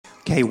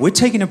Okay, we're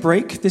taking a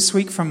break this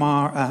week from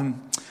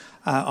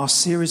our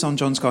series on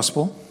John's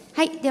Gospel.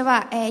 はい、で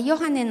は、ヨ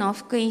ハネの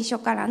福音書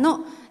から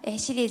の、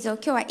シリーズを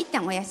今日は一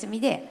旦お休み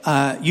で、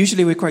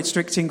Usually we're quite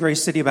strict in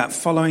Grace City about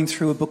following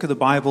through a book of the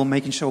Bible,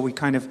 making sure we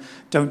kind of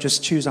don't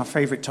just choose our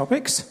favorite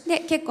topics. で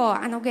結構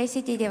グレイ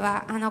シティで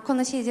はこ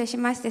のシリーズをし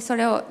まして、そ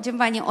れを順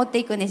番に追って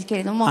いくんですけ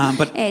れども、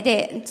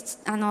で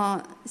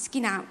好き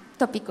な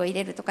トピックを入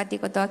れるとかってい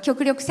うことは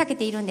極力避け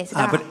ているんです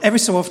が、But every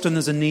so often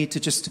there's a need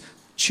to just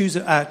choose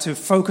to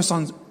focus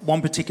on one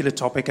particular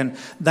topic, and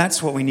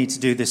that's what we need to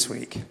do this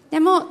week. で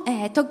も、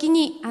時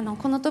に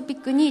このトピ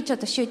ックにちょっ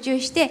と集中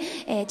して、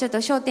ちょっと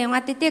焦点を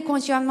当てて今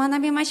週は学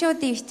びましょうっ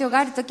ていう必要が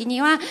ある時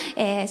には、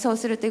そう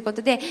するというこ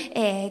と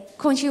で、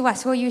今週は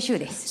そういう週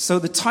です。So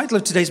the title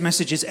of today's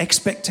message is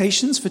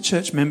Expectations for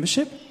Church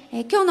Membership.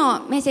 今日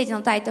のメッセージ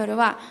のタイトル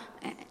は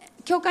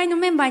教会の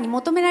メンバーに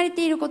求められ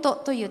ていること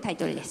というタイ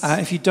トルです。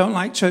If you don't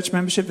like church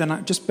membership,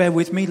 then just bear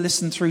with me,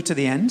 listen through to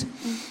the end.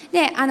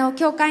 で、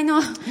教会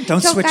の Don't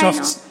switch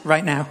off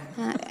right now.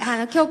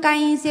 教会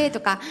員制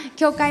とか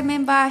教会メ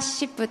ンバー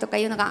シップとか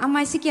いうのがあん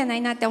まり好きじゃな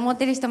いなって思っ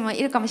てる人も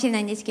いるかもしれな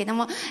いんですけれど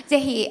も、ぜ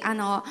ひ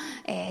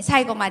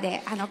最後ま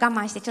で我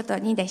慢してちょっと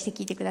忍耐して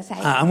聞いてください。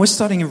And we're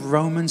starting in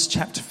Romans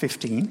chapter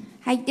 15.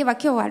 はい、では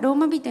今日はロー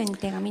マ人への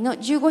手紙の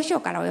15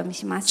章からお読み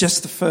します。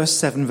Just the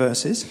first 7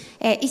 verses.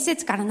 1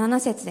節から7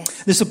節で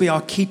す。This will be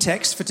our key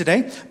text for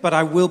today, but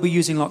I will be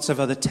using lots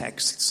of other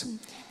texts.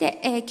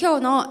 で、今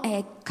日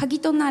の、鍵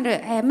となる、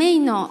メイ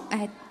ンの、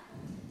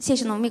聖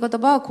書の御言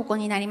葉はここ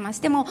になりま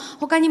す。でも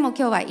他にも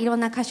今日はいろん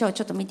な箇所をち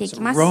ょっと見ていき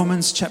ます。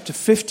Romans chapter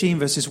 15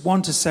 verses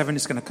 1 to 7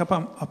 is going to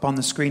come up on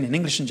the screen in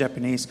English and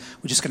Japanese.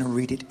 We're just going to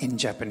read it in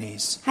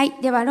Japanese. はい、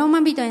ではローマ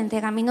人への手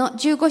紙の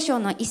15章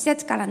の1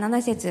節から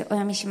7節お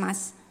読みしま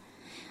す。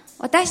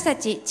私た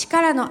ち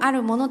力のあ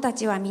る者た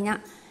ちは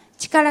皆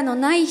力の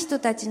ない人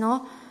たち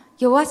の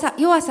弱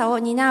さを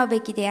担う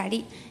べきであ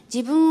り、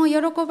自分を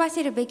喜ば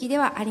せるべきで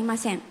はありま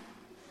せん。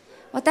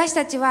私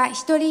たちは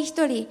一人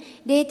一人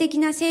霊的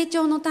な成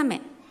長のため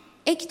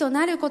益と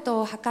なること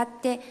を図っ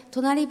て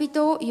隣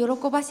人を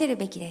喜ばせる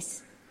べきで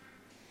す。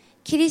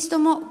キリスト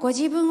もご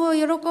自分を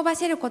喜ば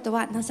せること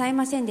はなさい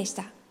ませんでし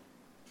た。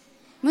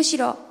むし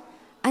ろ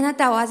あな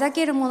たをあざ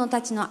ける者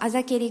たちのあ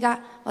ざけりが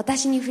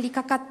私に降り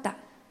かかった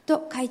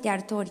と書いてあ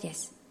る通りで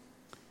す。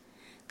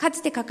か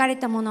つて書かれ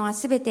たものは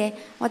すべて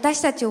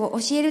私たちを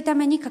教えるた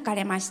めに書か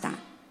れました。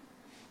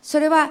そ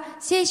れは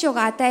聖書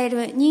が与え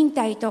る忍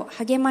耐と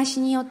励まし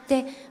によっ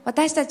て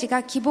私たち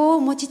が希望を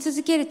持ち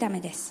続けるため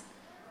です。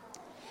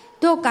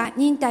どうか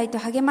忍耐と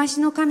励まし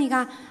の神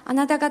があ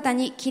なた方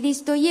にキリ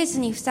ストイエス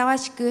にふさわ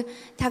しく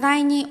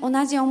互いに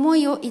同じ思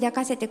いを抱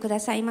かせてくだ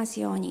さいます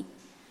ように。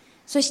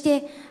そし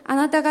てあ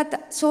なた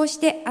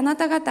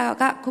方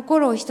が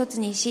心を一つ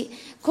にし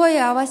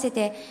声を合わせ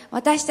て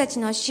私たち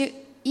の主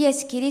イエ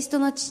ス・キリスト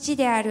の父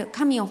である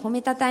神を褒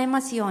めたたえ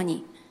ますよう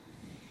に。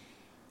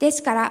で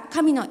すから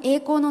神の栄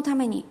光のた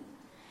めに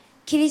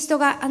キリスト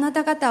があな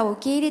た方を受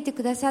け入れて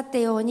くださった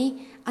よう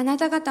にあな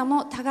た方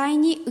も互い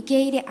に受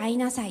け入れ合い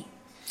なさい。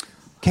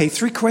 Okay,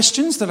 3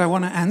 questions that I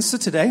want to answer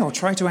today, or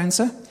try to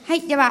answer. は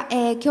い、では、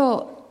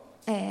今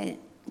日、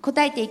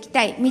答えていき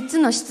たい3つ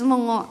の質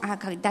問を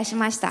出し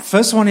ました。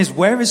 First one is,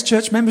 where is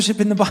church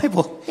membership in the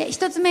Bible? で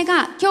1つ目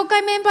が教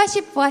会メンバーシ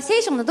ップは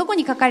聖書のどこ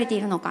に書かれて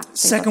いるのかということ。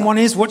 Second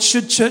one is, what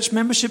should church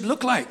membership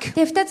look like?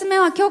 で2つ目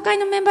は教会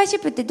のメンバーシ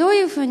ップってどう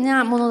いうふう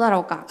なものだろ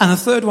うか。 And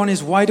the third one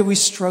is, why do we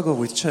struggle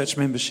with church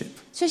membership?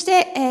 そし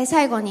て、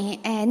最後に、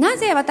な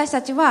ぜ私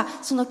たちは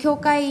その教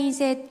会員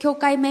制、教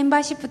会メンバ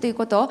ーシップという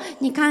こと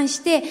に関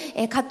して、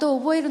葛藤を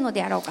覚えるの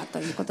であろうかと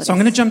いうことです。 So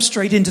I'm going to jump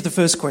straight into the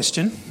first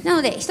question. な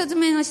ので一つ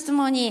目の質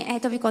問に、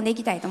飛び込んでい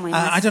きたいと思い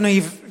ます。I don't know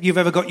if you've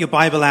ever got your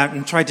Bible out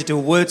and tried to do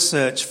a word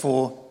search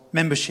for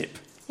membership.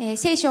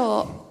 聖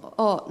書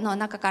の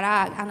中か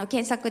ら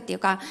検索っていう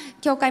か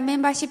教会メ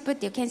ンバーシップっ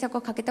ていう検索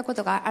をかけたこ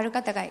とがある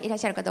方がいらっ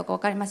しゃるかどうか分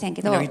かりません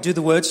けど、 You do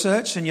the word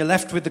search and you're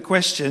left with the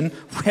question,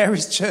 where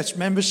is church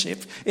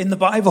membership in the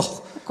Bible?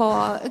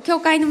 こう教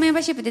会のメン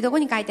バーシップってどこ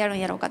に書いてあるん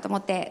やろうかと思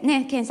って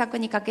ね、検索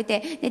にかけ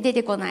てで出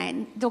てこない、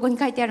どこに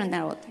書いてあるんだ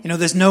ろう。 You know,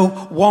 there's no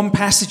one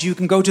passage you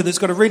can go to that's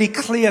got a really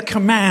clear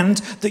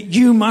command that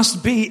you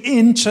must be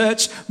in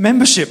church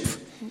membership.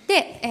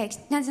 で、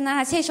なぜな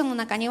ら聖書の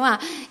中には、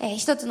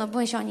一つの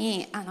文章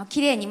にき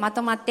れいにま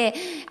とまって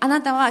あ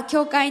なたは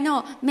教会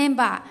のメン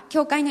バー、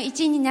教会の一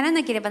員になら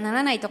なければな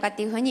らないとかっ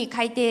ていうふうに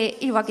書いて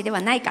いるわけで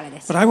はないから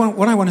です。 But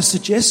what I want to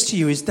suggest to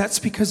you is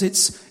that's because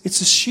it's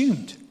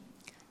assumed.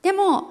 で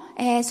も、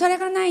それ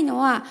がないの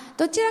は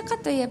どちらか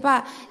といえ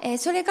ば、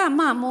それが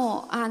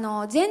もう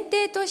前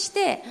提とし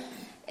て、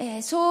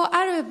そう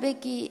あるべ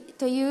き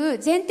とい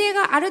う前提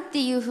があるっ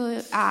ていう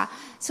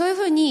そういうふ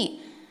う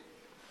に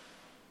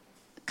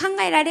考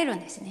えられる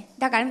んですね。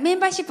だからメン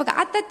バーシップが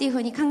あったっていうふ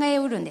うに考え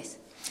うるんです。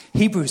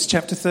 Hebrews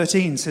chapter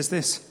 13 says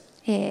this.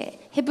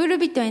 ヘブル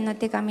人への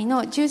手紙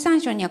の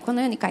13章にはこ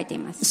のように書いてい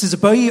ます。 It says,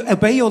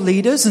 obey your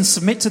leaders and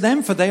submit to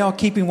them, for they are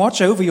keeping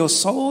watch over your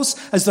souls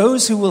as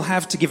those who will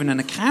have to give an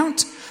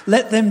account.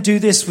 Let them do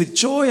this with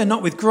joy and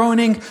not with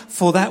groaning,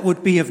 for that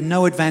would be of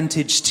no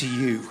advantage to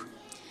you.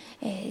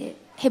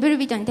 ヘブル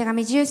人に手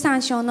紙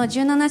13章の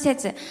17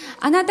節、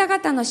あなた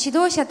方の指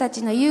導者た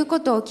ちの言うこ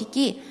とを聞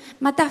き、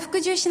また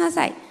服従しな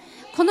さい。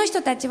この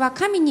人たちは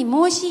神に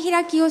申し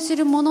開きをす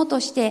る者と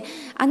して、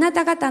あな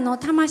た方の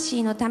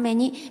魂のため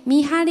に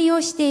見張り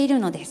をしている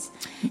のです。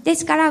で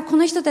すから、こ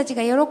の人たち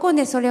が喜ん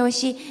でそれを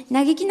し、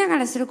嘆きなが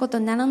らすること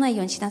にならない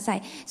ようにしなさ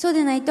い。そう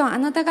でないと、あ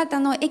なた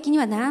方の益に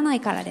はならない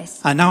からで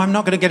す。Now I'm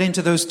not going to get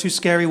into those two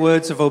scary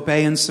words of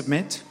obey and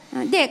submit.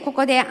 で、こ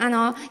こで、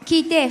聞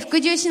いて服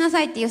従しなさ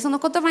いっていうその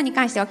言葉に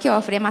関しては今日は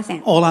触れませ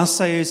ん。All I'll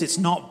say is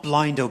it's not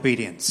blind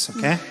obedience,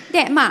 okay?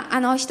 で、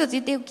一つ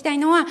言っておきたい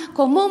のは、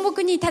盲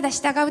目にただ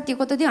従うっていう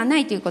ことではな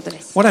いということで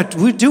す。What I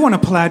do want to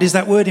pull out is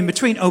that word in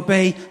between,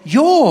 obey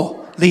your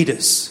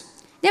leaders.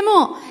 で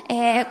も、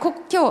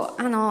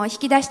今日、引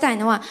き出したい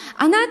のは、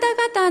あな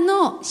た方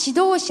の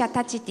指導者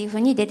たちっていうふう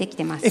に出てき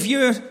てます。If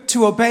you're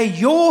to obey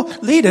your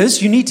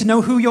leaders, you need to know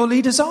who your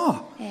leaders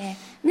are.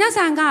 皆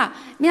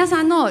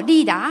さんの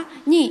リーダ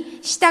ーに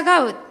従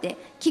うって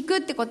聞く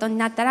ってことに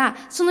なったら、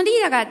そのリ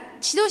ーダーが、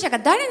指導者が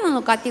誰な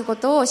のかっていうこ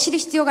とを知る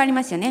必要があり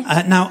ますよね。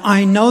Now,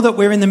 I know that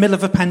we're in the middle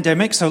of a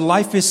pandemic, so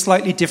life is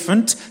slightly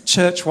different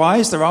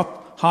church-wise. There are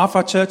half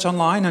our church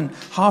online and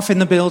half in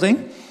the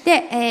building.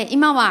 で、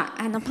今は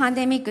パン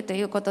デミックと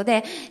いうこと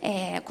で、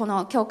こ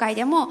の教会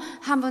でも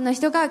半分の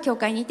人が教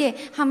会にいて、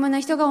半分の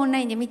人がオンラ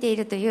インで見てい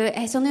るとい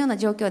う、そのような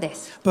状況で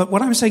す。But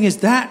what I'm saying is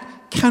that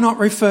cannot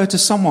refer to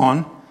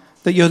someone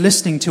that you're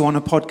listening to on a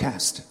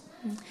podcast.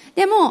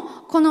 でも、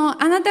こ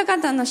のあなた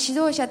方の指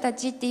導者た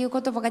ちっていう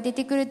言葉が出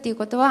てくるっていう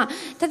ことは、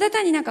ただ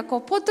単にポ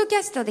ッドキ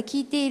ャストで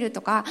聞いている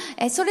とか、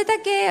それだ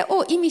け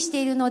を意味し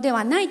ているので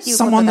はないっていう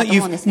ことだと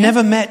思うんですね。Someone that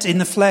you've never met in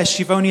the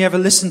flesh, you've only ever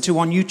listened to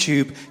on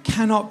YouTube,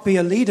 cannot be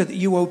a leader that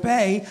you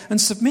obey and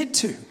submit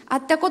to. 会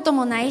ったこと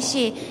もない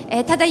し、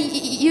ただ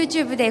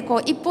YouTube で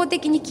一方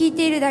的に聞い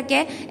ているだ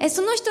け、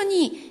その人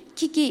に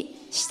聞き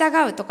従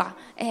うとか、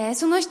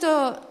その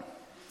人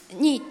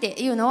にって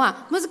いうの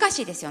は難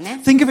しいですよね。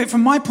Think of it from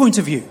my point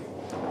of view.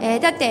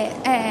 だって、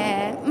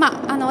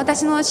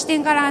私の視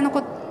点から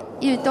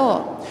言う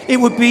と、It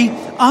would be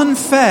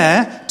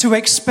unfair to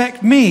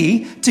expect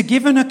me to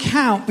give an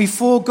account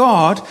before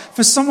God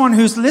for someone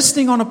who's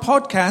listening on a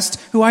podcast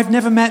who I've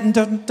never met and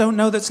don't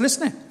know that's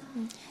listening.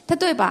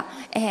 例えば、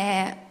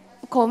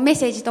メッ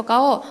セージと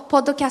かをポ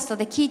ッドキャスト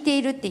で聞いて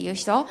いるっていう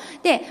人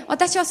で、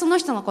私はその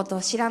人のこと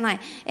を知らない、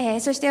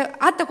そして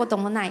会ったこと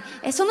もない、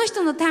その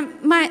人の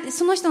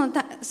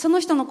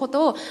こ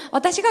とを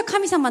私が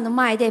神様の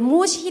前で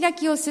申し開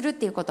きをするっ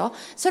ていうこと、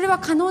それは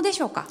可能で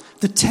しょうか？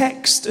 The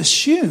text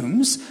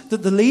assumes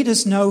that the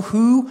leaders know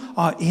who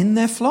are in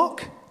their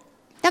flock.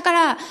 だか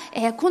ら、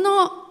こ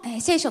の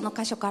聖書の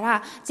箇所か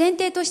ら前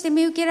提として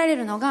見受けられ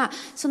るのが、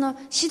その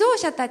指導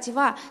者たち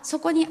はそ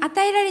こに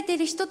与えられてい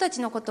る人た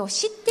ちのことを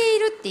知ってい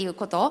るっていう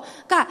こと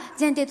が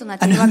前提となっ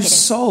ているわけで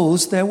す。 And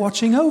whose souls they're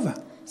watching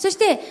over. そし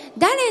て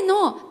誰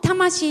の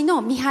魂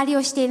の見張り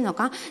をしているの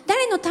か、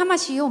誰の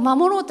魂を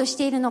守ろうとし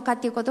ているのかっ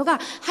ていうことがは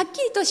っ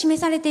きりと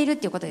示されているっ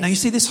ていうことです。Now you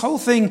see, this whole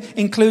thing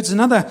includes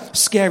another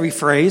scary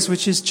phrase,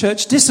 which is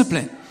church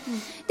discipline.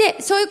 で、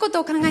そういうこ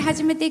とを考え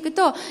始めていく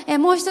と、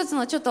もう一つ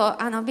のちょっと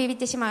ビビっ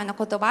てしまうような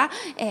言葉、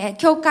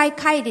教会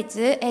戒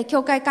律、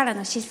教会から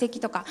の叱責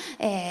とか、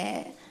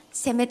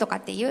責めとか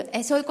っていう、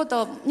そういうこ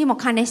とにも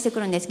関連してく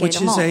るんですけれど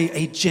も。Which is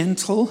a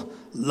gentle,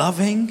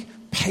 loving,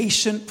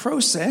 patient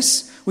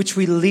process which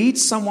we lead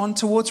someone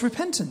towards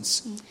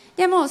repentance.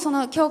 でもそ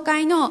の教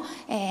会の、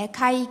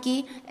戒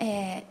域、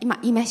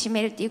戒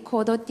めるっていう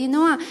行動っていう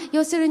のは、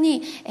要する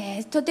に、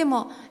とて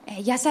も、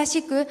優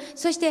しく、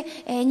そして、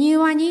柔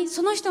和に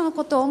その人の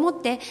ことを思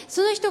って、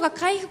その人が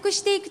回復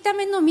していくた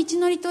めの道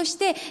のりとし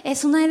て、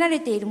備えられ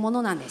ているも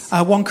のなんです。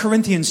1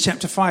 Corinthians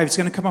chapter 5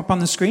 is going to come up on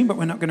the screen, but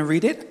we're not going to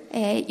read it.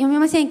 読め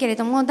ませんけれ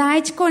ども、第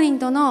一コリン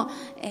トの、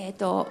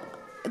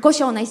5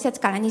章の1節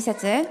から2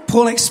節。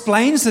Paul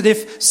explains that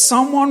if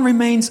someone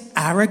remains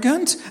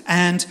arrogant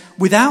and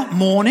without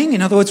mourning,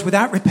 in other words,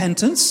 without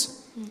repentance,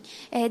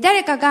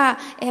 誰かが、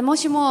も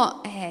し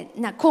も、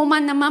高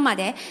慢なまま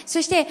で、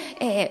そし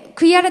て、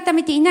悔い改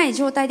めていない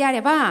状態であ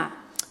れば、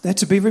they're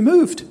to be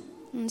removed.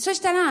 そし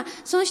たら、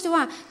その人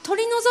は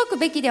取り除く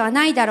べきでは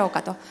ないだろう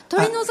かと。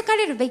取り除か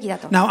れるべきだ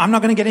と。Now, I'm not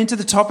going to get into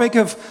the topic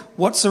of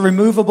what's a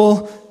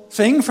removable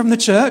thing from the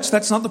church.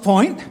 That's not the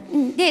point.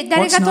 で、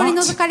誰が取り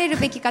除かれる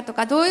べきかと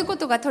か、どういうこ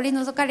とが取り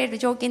除かれる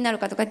条件になる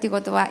かとかっていう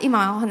ことは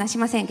今はお話し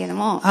ませんけれど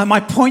も。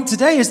My point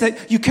today is that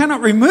you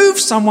cannot remove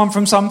someone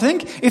from something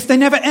if they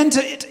never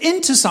enter it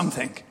into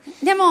something.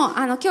 でも、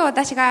今日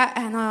私が、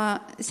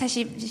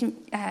指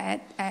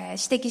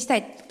摘した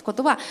いこ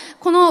とは、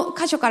この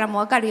箇所からも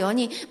わかるよう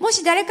に、も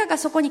し誰かが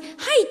そこに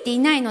入ってい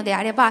ないので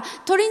あれば、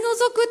取り除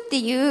くって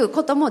いう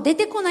ことも出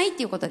てこないっ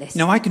ていうことです。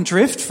Now, I can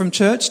drift from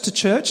church to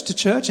church to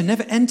church and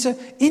never enter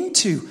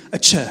into a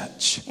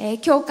church.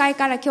 教会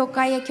から教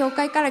会へ、教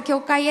会から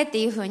教会へっ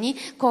ていうふうに、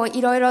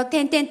いろいろ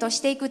転々とし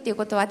ていくっていう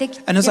ことはでき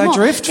ても、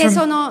で、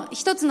その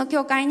一つの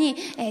教会に、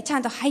ちゃ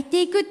んと入っ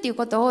ていくっていう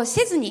ことを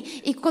せずに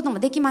行くことも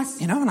できま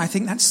す。You know, and I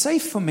think that's safe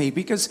for me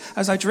because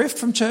as I drift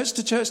from church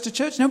to church to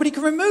church, nobody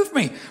can remove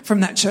me from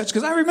that church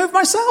because I remove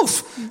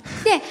myself.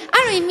 で、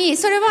ある意味、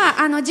それ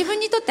は、自分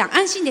にとっては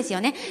安心です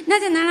よね。な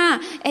ぜなら、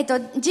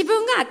自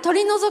分が取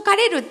り除か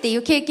れるってい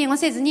う経験を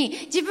せず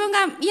に、自分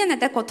が嫌になっ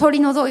たらこう取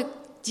り除い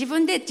自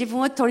分で自分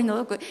を取り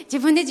除く、自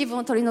分で自分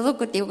を取り除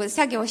くっていう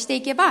作業をして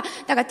いけば、だ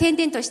から点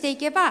々としてい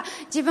けば、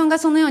自分が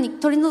そのように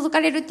取り除か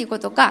れるっていうこ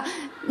とが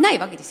ない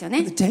わけですよ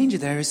ね。The danger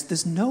there is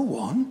there's no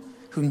one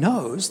who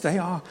knows they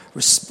are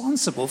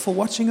responsible for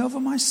watching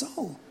over my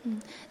soul.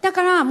 だ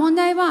から問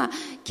題は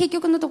結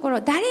局のところ、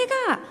誰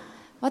が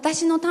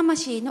私の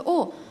魂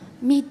を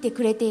見て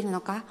くれているの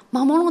か、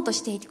守ろうと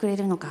していてくれ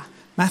るのか。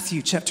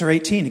Matthew chapter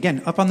 18,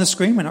 again, up on the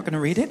screen, we're not going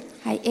to read it.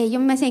 はい、読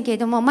みませんけれ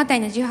ども、マタイ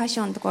の18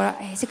章のところ、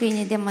スクリーン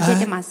にでも出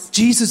てます。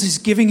Jesus is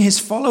giving his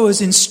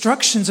followers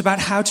instructions about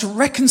how to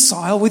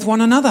reconcile with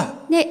one another.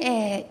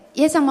 で、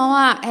イエス様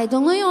は、ど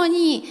のよう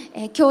に、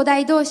兄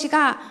弟同士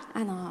が、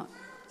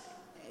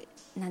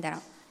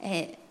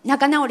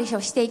仲直りを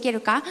していけ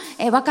るか、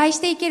和解し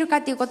ていける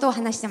かということを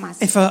話していま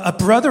す。If a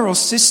brother or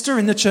sister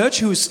in the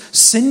church who has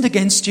sinned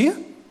against you,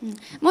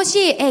 も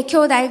し、兄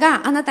弟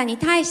があなたに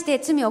対して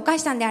罪を犯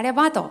したんであれ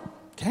ばと。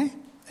Okay,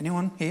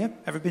 anyone here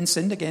ever been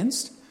sinned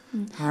against?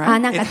 な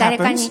んか誰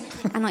かに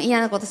嫌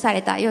なことさ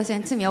れた、要する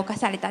に罪を犯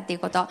されたっていう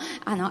こと、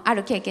あ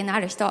る経験のあ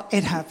る人。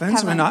It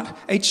happens. We're not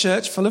a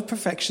church full of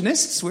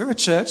perfectionists. We're a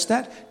church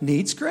that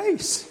needs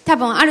grace. 多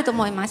分あると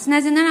思います。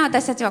なぜなら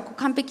私たちは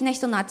完璧な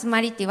人の集ま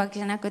りっていうわけ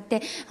じゃなく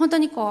て、本当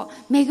に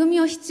恵み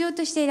を必要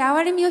としている、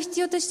憐れみを必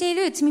要としてい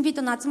る罪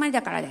人の集まり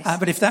だからです。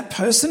But if that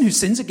person who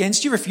sins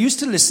against you refuse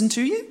to listen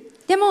to you,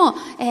 でも、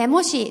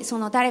もしそ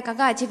の誰か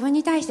が自分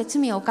に対して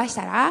罪を犯し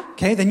たら、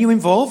okay, then you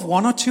involve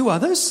one or two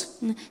others.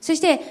 そし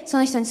てそ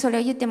の人にそれ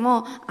を言って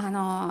も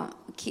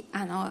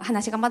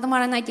話がまとま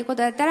らないというこ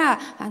とだったら、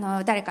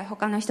誰か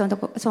他の人のと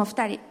こ、その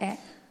2人、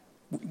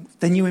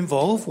Then you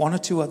involve one or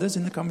two others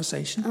in the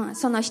conversation.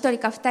 その1人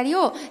か2人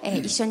を、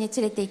一緒に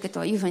連れていく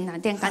というふうな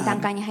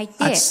段階に入って、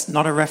That's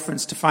not a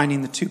reference to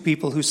finding the two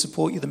people who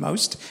support you the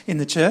most in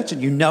the church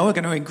and you know are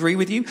going to agree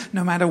with you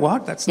no matter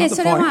what. That's not the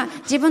それは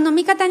point. 自分の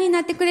味方にな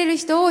ってくれる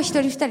人を1人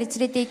2人連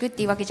れていくっ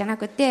ていうわけじゃな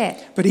く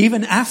て、But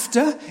even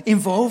after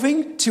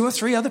involving two or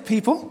three other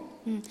people,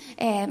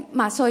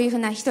 そういうふう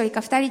な1人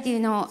か2人ってい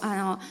うのを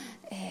仲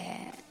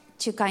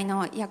介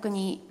の役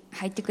に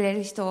入ってくれ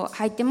る人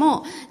入って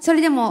も、それ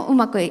でもう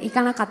まくい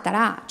かなかった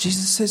ら、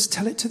 Jesus says,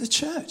 tell it to the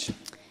church.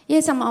 イ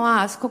エス様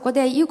はここ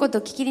で言うこと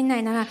を聞き入れな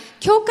いなら、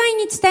教会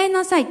に伝え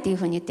なさいっていう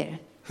ふうに言ってる。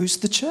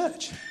Who's the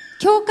church?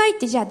 教会っ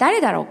てじゃあ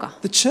誰だろうか。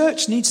 The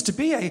church needs to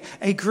be a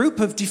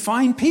group of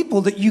defined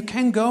people that you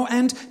can go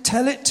and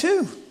tell it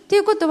to. とい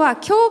うことは、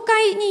教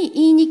会に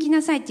言いに行き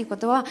なさいっていうこ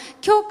とは、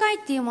教会っ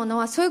ていうもの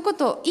はそういうこ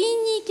とを言いに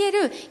行け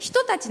る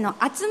人たちの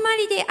集ま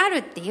りである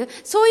っていう、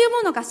そういう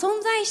ものが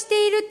存在し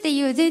ているってい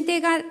う前提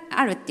が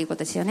あるっていうこと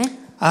ですよね。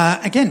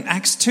Again,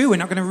 Acts 2, we're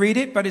not going to read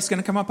it, but it's going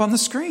to come up on the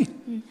screen.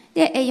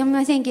 で、読み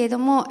ませんけれど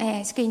も、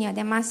スクリーンには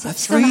出ます。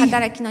使徒の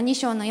働きの2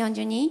章の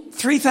42。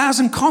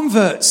3,000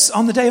 converts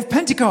on the day of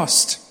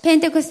Pentecost. ペン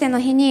テコステの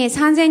日に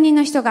3000人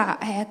の人が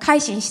改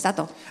心した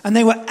と。And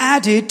they were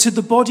added to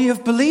the body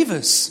of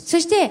believers. そ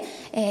して、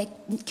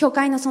教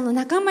会のその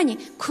仲間に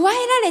加え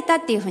られた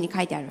っていうふうに書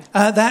いてある。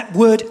That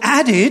word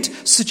added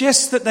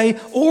suggests that they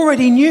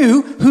already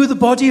knew who the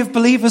body of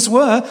believers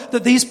were,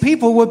 that these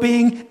people were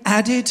being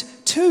added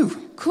to.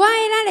 加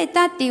えられ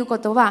たっていうこ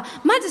とは、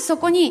まずそ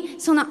こに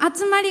その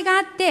集まりが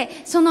あっ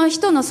て、その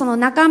人のその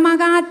仲間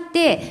があっ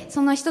て、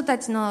その人た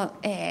ちの、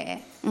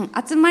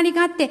集まり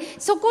があって、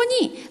そこ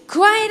に加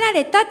えら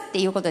れたって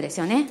いうことで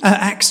すよね。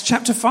Acts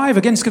chapter 5,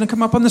 again, it's going to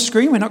come up on the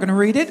screen. We're not going to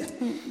read it.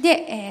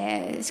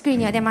 で、スクリーン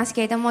には出ます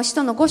けれども、使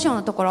徒の5章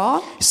のとこ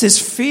ろ。It says,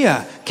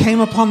 fear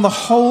came upon the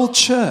whole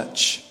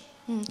church.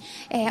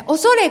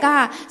 恐れ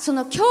がそ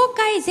の教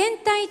会全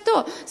体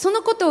とそ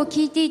のことを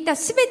聞いていた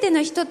すべて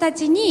の人た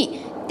ち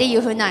にってい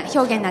うふうな表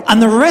現になってい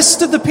ます。And the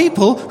rest of the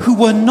people who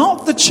were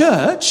not the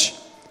church,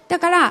 だ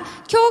から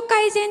教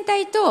会全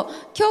体と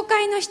教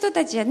会の人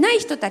たちじゃない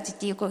人たちっ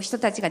ていう人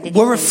たちが出てきて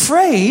い were る。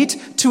 afraid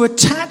to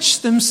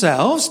attach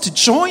themselves to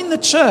join the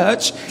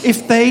church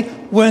if they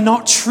were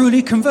not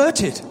truly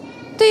converted.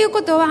 という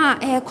ことは、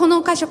こ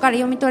の箇所から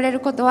読み取れ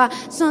ることは、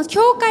その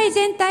教会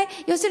全体、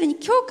要するに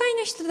教会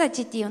の人た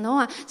ちっていうの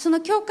は、その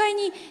教会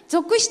に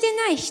属して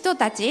ない人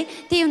たちっ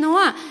ていうの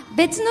は、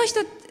別の人、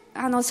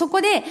そ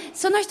こで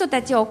その人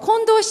たちを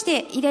混同し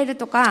て入れる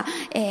とか、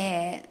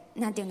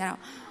なんていうんだろう、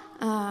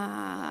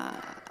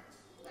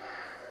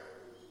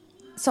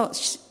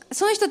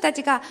その人た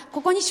ちが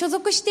ここに所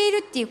属している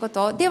っていうこ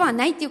とでは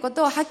ないっていうこ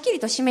とをはっきり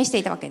と示して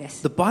いたわけで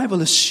す。The Bible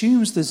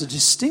assumes there's a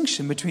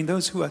distinction between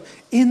those who are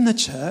in the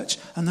church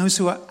and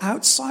those who are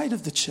outside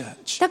of the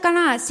church. だか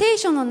ら聖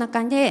書の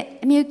中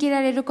で見受け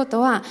られること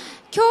は、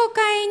教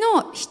会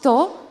の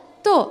人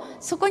と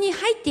そこに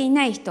入ってい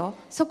ない人、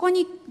そこ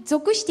に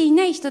属してい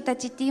ない人た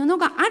ちっていうの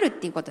があるっ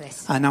ていうことで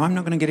す。Now I'm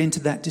not going to get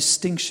into that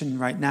distinction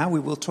right now. We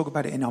will talk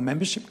about it in our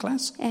membership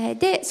class.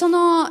 で、そ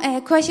の、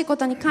詳しいこ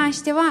とに関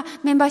しては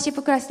メンバーシッ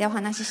プクラスでお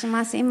話しし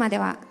ます。今で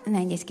は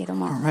ないんですけど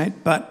も。All right,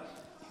 but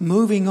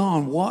moving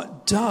on,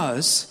 what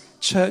does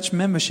church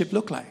membership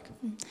look like?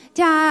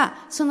 じゃあ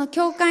その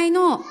教会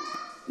の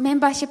メン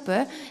バーシップ、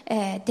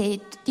って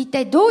一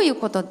体どういう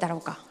ことだろ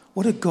うか。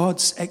What are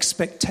God's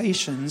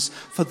expectations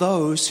for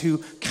those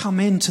who come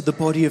into the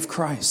body of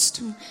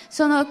Christ?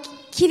 その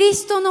キリ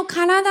ストの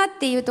体っ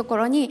ていうとこ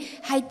ろに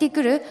入って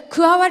くる、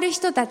加わる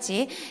人た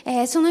ち、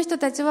その人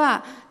たち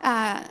は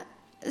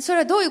それ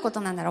はどういうこ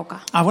となんだろう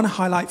か。I want to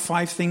highlight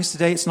 5 things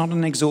today. It's not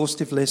an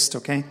exhaustive list,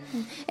 okay?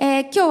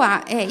 今日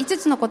は5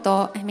つのこ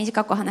とを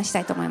短く話し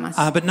たいと思います。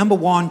But number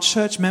 1,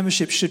 church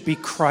membership should be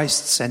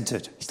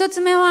Christ-centered. 一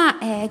つ目は、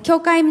教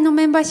会の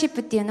メンバーシッ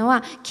プっていうの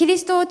はキリ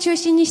ストを中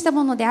心にした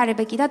ものである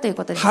べきだという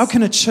ことです。How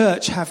can a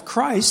church have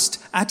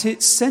Christ at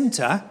its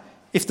center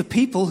if the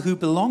people who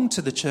belong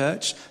to the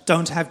church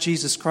don't have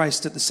Jesus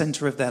Christ at the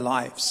center of their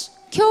lives?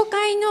 教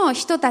会の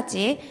人た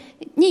ち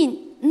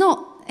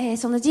の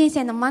その人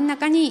生の真ん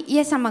中にイ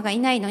エス様がい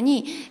ないの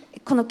に、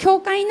この教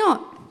会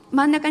の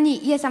真ん中に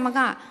イエス様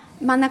が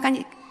真ん中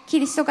にキ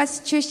リストが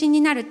中心に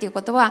なるっていう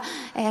ことは、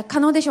可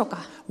能でしょう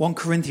か。1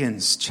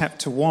 Corinthians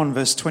chapter 1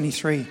 verse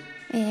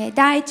 23.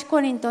 第一コ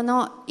リント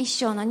の1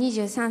章の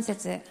23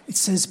節。It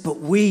says, "But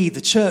we, the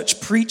church,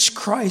 preach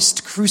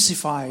Christ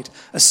crucified,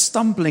 a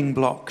stumbling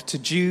block to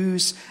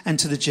Jews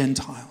and to the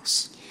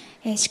Gentiles."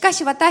 しか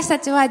し私た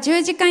ちは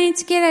十字架に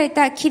つけられ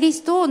たキリ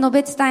ストを述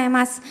べ伝え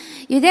ます。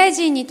ユダヤ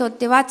人にとっ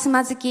てはつ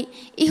まずき、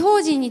異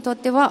邦人にとっ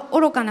ては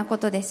愚かなこ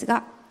とですが、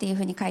っていう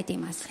ふうに書いてい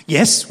ます。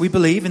Yes, we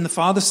believe in the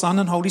Father, Son,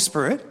 and Holy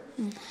Spirit.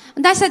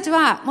 私たち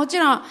はもち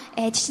ろん、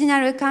父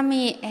なる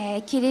神、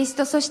キリス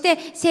ト、そして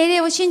聖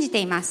霊を信じて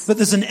います。But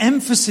there's an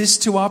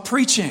emphasis to our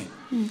preaching.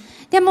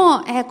 で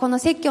も、この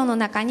説教の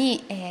中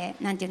に、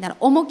なんていうんだろ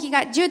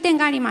う、重点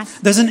がありま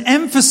す。There's an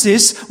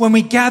emphasis when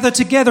we gather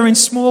together in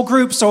small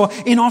groups or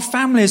in our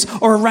families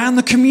or around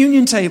the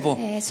communion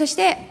table. そし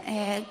て、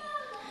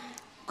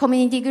コミ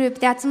ュニティグループ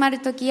で集まる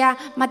ときや、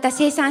また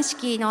生産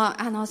式の、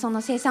そ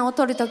の生産を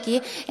取るとき、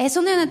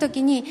そのようなと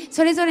きに、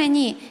それぞれ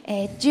に、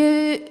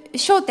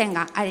焦点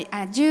があり、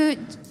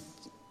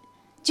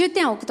重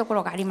点を置くとこ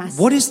ろがありま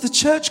す。What is the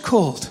church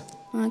called?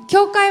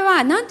 教会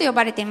は何と呼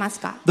ばれています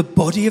か？ The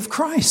body of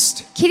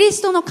Christ. キリ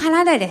ストの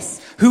体で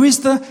す。Who is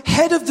the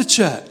head of the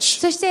church?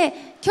 そし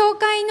て、教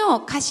会の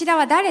頭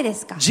は誰で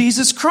すか？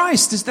 Jesus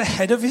Christ is the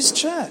head of his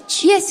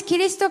church. イエス・キ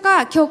リスト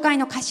が教会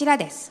の頭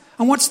です。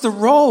And what's the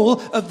role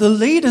of the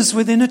leaders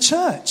within a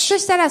church? そ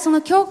したらそ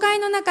の教会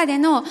の中で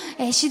の、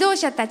指導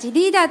者たち、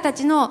リーダーた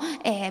ちの、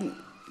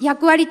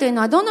役割というの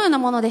はどのような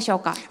ものでしょ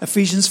うか？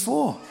 Ephesians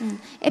 4.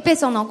 エペ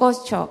ソの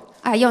4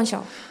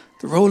章。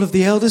The role of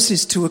the elders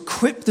is to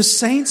equip the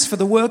saints for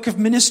the work of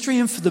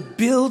ministry and for the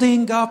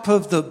building up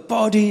of the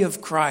body of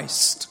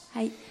Christ.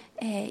 はい。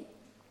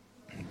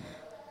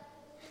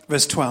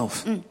Verse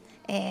 12.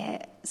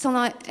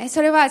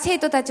 それは生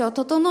徒たちを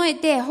整え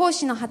て奉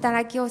仕の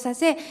働きをさ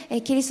せ、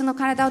キリストの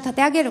体を立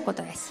て上げるこ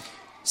とです。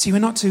See, we're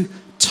not to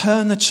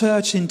turn the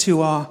church into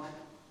our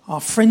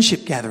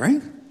friendship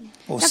gathering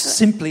or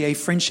simply a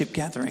friendship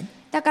gathering.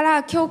 だか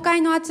ら教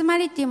会の集ま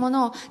りっていうも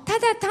のをた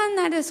だ単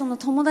なるその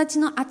友達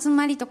の集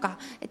まりとか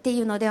ってい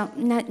うの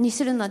に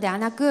するのでは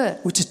なく、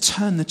We're to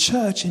turn the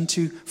church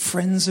into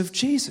friends of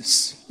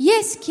Jesus. イ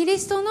エス・キリ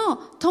ストの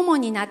友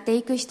になって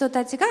いく人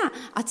たちが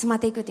集まっ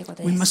ていくというこ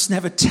とで We す。 must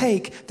never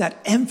take that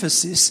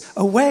emphasis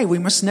away. We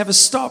must never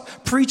stop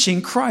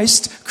preaching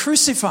Christ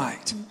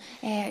crucified.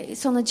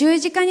 その十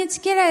字架に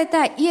つけられ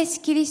たイエ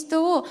ス・キリス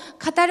トを語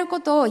るこ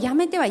とをや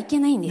めてはいけ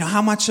ないんで You know す。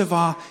 how much of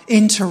our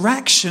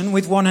interaction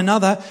with one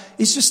another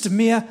is just a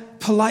mere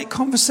polite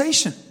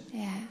conversation.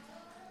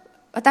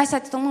 私た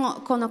ちとの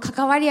この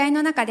関わり合い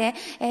の中で、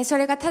そ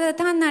れがただ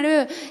単な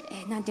る、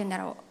なんて言うんだ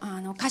ろ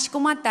う、かしこ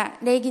まった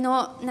礼儀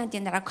の、なんて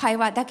言うんだろう、会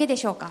話だけで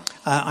しょうか。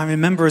I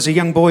remember as a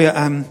young boy,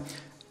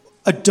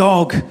 a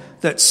dog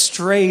that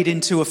strayed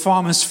into a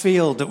farmer's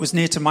field that was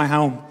near to my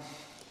home.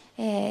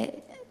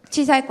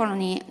 小さい頃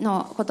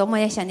のことを思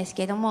い出したんです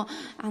けれども、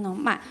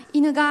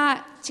犬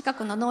が近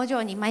くの農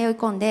場に迷い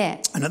込ん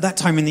で、And at that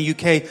time in the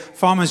UK,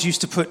 farmers used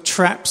to put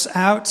traps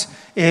out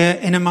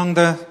in among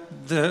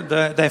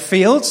their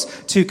fields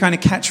to kind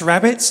of catch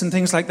rabbits and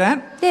things like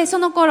that. で、そ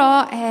の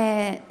頃、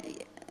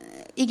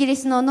イギリ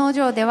スの農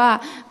場では、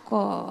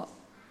こう、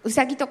ウ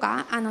サギと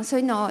か、そう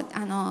いうのを、な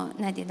ん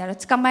て言うんだろう、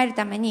捕まえる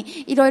ため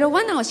に、いろいろ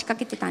罠を仕掛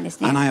けてたんで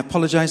すね。And I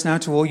apologize now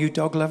to all you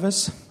dog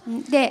lovers.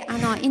 で、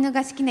犬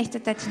が好きな人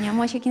たちには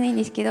申し訳ないん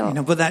ですけど、 You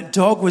know, but that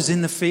dog was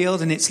in the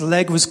field and its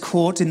leg was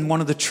caught in one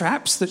of the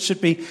traps that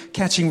should be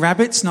catching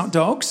rabbits, not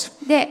dogs.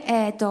 で、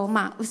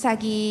ウサ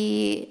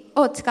ギ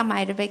を捕ま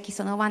えるべき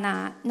その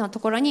罠のと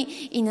ころ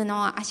に犬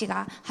の足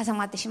が挟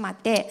まってしまっ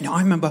て、You know,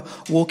 I remember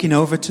walking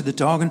over to the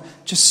dog and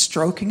just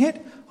stroking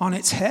it on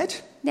its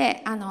head.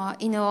 で、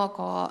犬を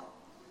こ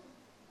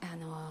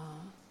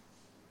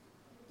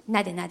う、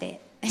なでなで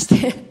して、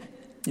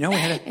You know, we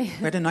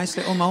had a nice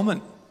little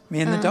moment,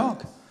 me and the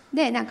dog.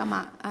 で、なんか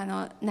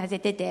なぜ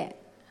てて、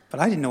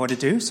 But I didn't know what to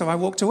do, so I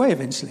walked away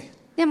eventually.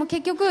 でも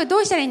結局ど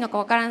うしたらいいのか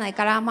わからない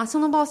から、そ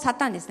の場を去っ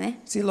たんですね。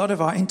See, a lot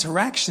of our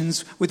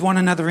interactions with one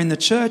another in the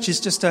church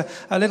is just a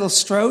little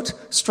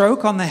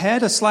stroke on the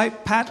head, a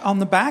slight pat on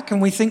the back,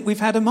 and we think we've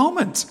had a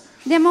moment.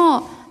 で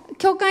も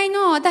教会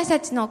の私た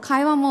ちの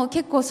会話も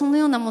結構その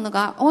ようなもの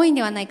が多いん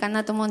ではないか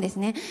なと思うんです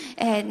ね。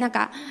なん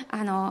か、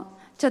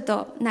ちょっ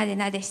となで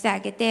なでしてあ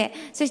げて、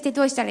そして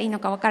どうしたらいいの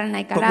かわからな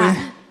いから、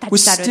We're 立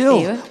ち去るってい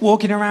う。still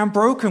walking around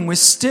broken. We're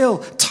still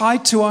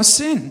tied to our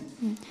sin.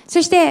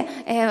 そして、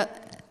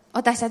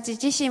私たち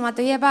自身は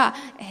といえば、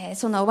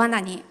その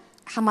罠に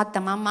はまった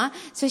まんま、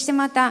そして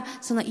また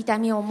その痛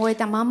みを覚え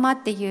たまんま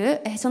ってい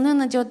う、そのよう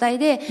な状態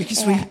で、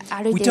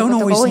歩いていること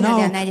が多いの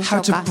ではないでしょ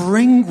うか。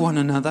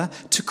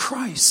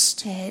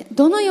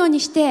どのように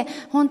して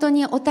本当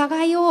にお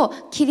互いを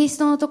キリス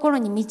トのところ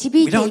に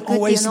導いていくっ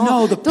ていう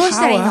のをどうし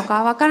たらいいの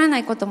かわからな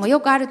いこともよ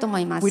くあると思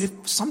います。そ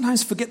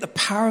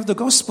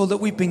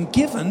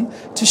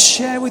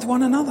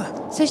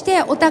し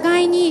てお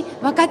互いに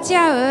分かち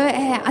合う、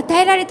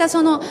与えられた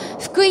その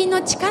福音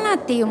の力っ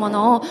ていうも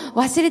のを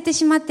忘れて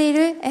しまってい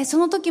る、そ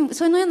の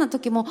ような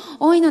時も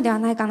多いのでは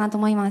ないかなと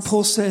思います。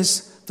Paul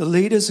says the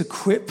leaders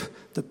equip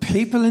the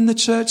people in the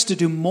church to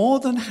do more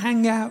than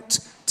hang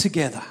out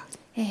together.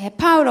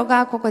 パウロ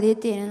がここで言っ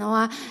ているの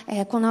は、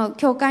この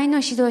教会の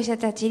指導者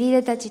たち、リーダ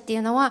ーたちってい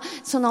うのは、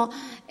その、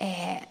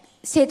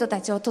生徒た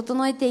ちを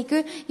整えてい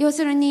く、要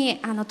するに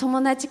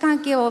友達関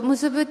係を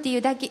結ぶってい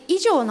うだけ以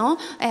上の、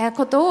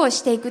ことを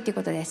していくという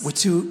ことです。We're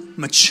to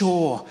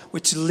mature. We're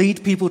to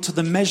lead people to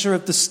the measure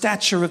of the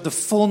stature of the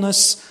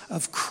fullness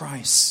of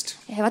Christ.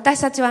 私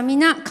たちは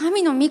皆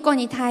神の御子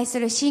に対す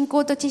る信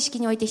仰と知識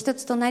において一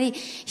つとなり、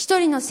一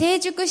人の成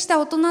熟した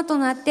大人と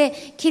なっ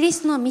てキリ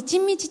ストの満ち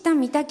満ちた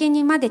御丈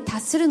にまで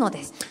達するの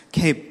です。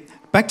Okay,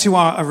 back to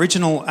our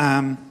original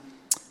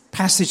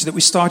passage that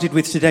we started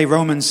with today,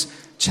 Romans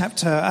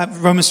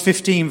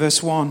 15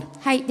 verse 1.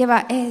 はい、で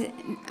は、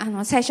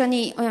最初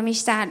にお読み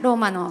したロー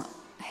マの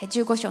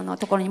15章の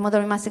ところに戻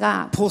ります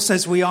が、Paul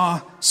says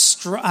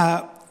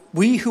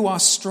we who are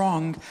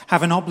strong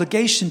have an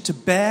obligation to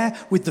bear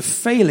with the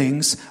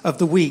failings of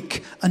the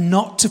weak and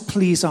not to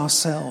please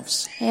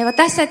ourselves.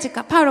 私たち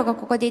が、パウロが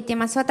ここで言ってい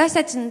ます。私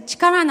たちの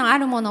力のあ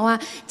るもの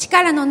は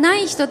力のな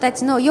い人た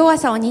ちの弱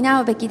さを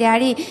担うべきであ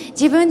り、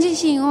自分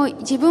を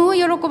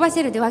喜ば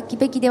せる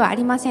べきではあ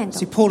りませんと。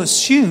See, Paul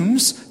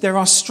assumes there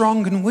are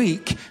strong and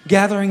weak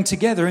gathering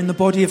together in the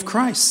body of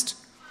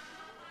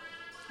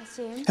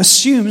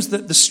Christ.Assumes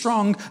that the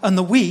strong and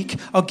the weak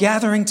are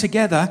gathering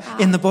together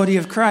in the body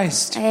of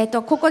Christ.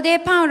 ここで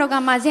パウロが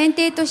前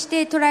提とし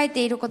て捉え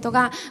ていること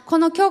が、こ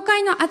の教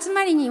会の集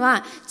まりに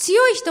は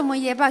強い人も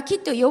いればきっ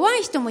と弱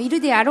い人もい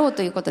るであろう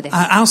ということです。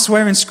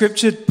Elsewhere in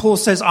Scripture, Paul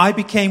says, "I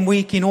became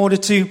weak in order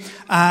to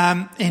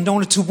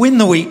win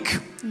the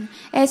weak."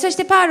 そし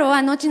てパウロ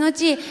は後々、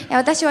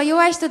私は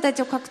弱い人た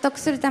ちを獲得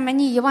するため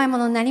に弱いも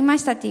のになりま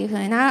したっていうふ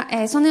うな、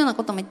そのような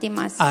ことも言ってい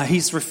ます。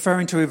He's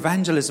referring to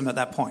evangelism at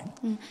that point.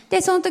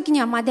 で、その時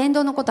には伝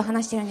道のことを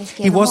話しているんです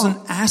けれども。He wasn't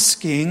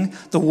asking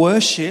the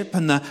worship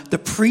and the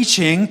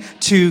preaching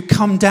to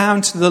come down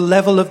to the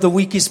level of the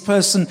weakest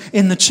person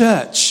in the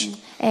church.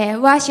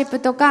ワーシップ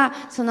とか、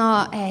そ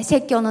の、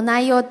説教の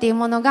内容っていう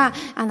ものが、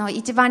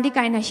一番理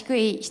解の低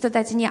い人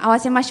たちに合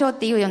わせましょうっ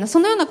ていうような、そ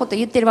のようなことを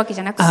言ってるわけ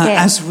じゃなくて。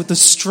As with the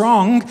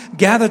strong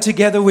gather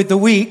together with the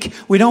weak,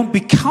 we don't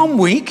become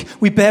weak,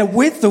 we bear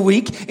with the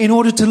weak in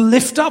order to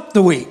lift up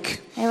the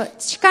weak.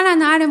 力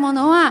のあるも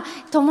のは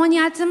共に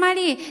集ま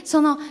り、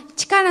その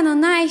力の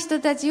ない人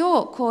たち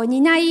をこう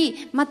担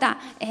い、また、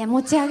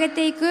持ち上げ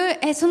ていく、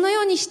その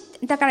ように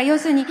だから要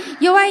するに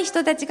弱い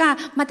人たちが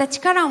また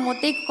力を持っ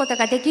ていくこと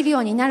ができるよ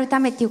うになるた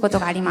めっていうこと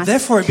があります。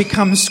Therefore, it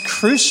becomes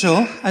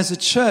crucial as a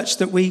church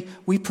that we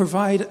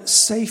provide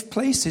safe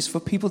places for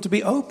people to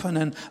be open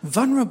and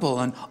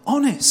vulnerable and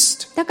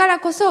honest. だから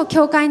こそ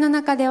教会の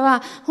中で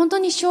は本当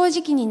に正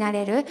直にな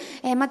れる、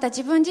また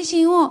自分自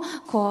身を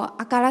こう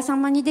あからさ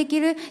まにでき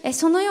る、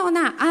そのよう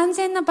な安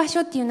全な場所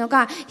っていうの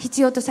が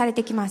必要とされ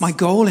てきます。My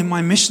goal in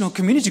my missional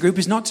community group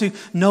is not to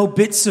know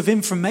bits of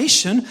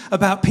information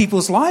about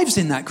people's lives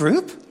in that group.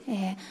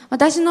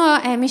私の、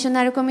ミッショ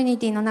ナルコミュニ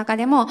ティの中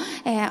でも、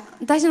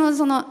私の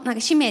そのなん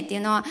か使命ってい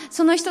うのは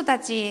その人た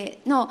ち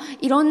の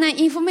いろんな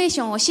インフォメー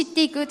ションを知っ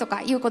ていくと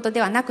かいうことで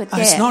はなくて、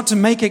It's not to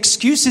make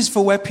excuses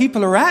for where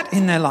people are at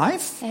in their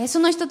life. そ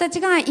の人たち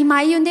が今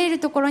歩んでいる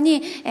ところ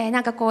に、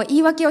なんかこう言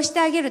い訳をして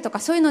あげるとか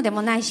そういうので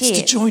もないし、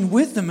It's to join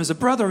with them as a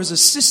brother, as a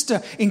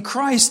sister in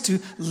Christ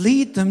to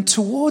lead them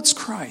towards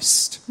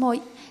Christ. も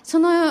うそ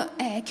の、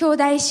兄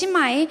弟姉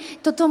妹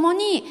と共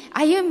に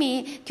歩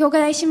み、兄弟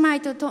姉妹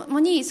と共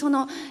にそ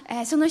の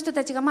人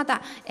たちがま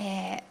た、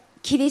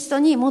キリスト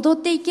に戻っ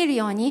ていける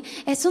ように、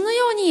その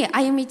ように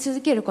歩み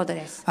続けること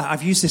です。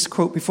I've used this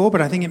quote before,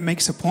 but I think it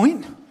makes a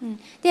point.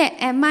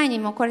 で、前に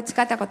もこれ使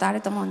ったことあ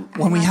ると思うんです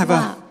が、 When we have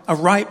a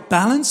right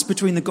balance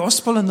between the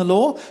gospel and the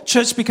law,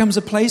 church becomes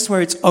a place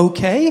where it's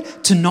okay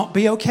to not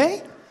be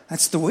okay.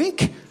 That's the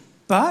weak.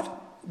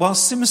 But...while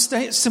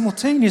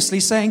simultaneously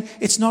saying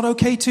it's not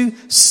okay to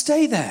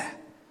stay there.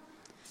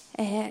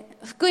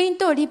 福音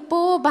と律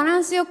法をバラ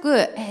ンスよ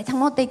く、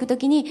保っていくと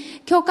きに、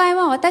教会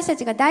は私た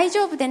ちが大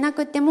丈夫でな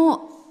くて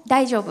も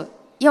大丈夫、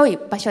良い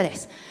場所で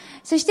す。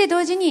そして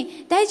同時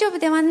に大丈夫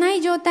ではな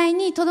い状態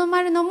にとど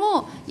まるの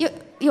も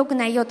良く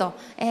ないよと、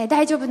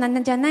大丈夫な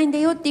んじゃないんだ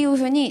よっていう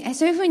ふうに、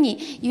そういうふう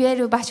に言え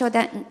る場所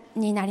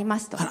になりま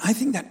すと。And I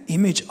think that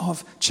image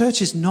of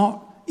church is not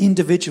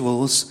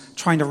individuals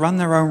trying to run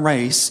their own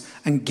race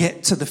and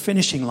get to the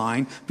finishing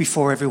line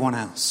before everyone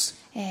else.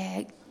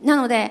 な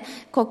ので、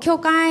こう、教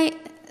会、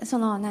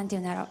なんてい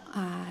うんだろう、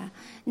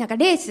なんか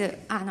レース、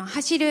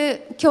走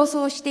る競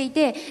争をしてい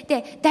て、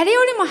で、誰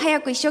よりも早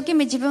く一生懸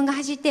命自分が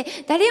走って、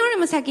誰より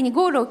も先に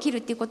ゴールを切る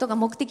っていうことが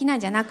目的なん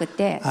じゃなく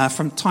て、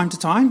From time to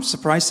time,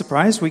 surprise,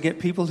 surprise, we get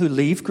people who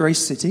leave Grace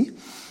City.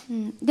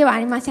 ではあ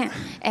りません。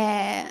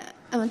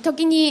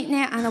時に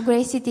ね、グ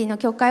レイシティの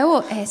教会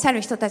を、去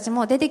る人たち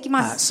も出てき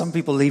ます。Some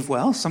people leave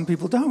well, some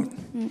people don't.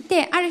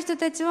 で、ある人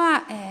たち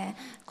は、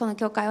この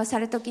教会を去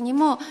る時に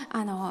も、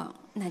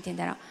なんて言うん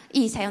だろう、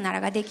いいさよな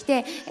らができ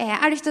て、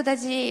ある人た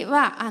ち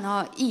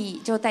は、い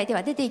い状態で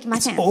は出ていきま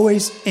せん。It's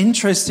always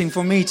interesting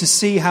for me to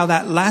see how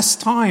that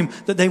last time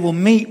that they will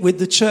meet with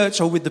the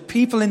church or with the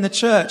people in the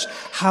church,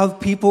 how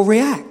people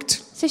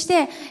react. そし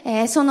て、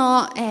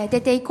出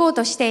て行こう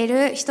としてい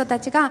る人た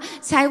ちが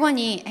最後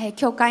に、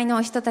教会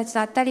の人たち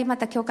だったり、ま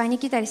た教会に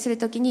来たりする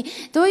ときに、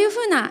どういう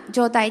ふうな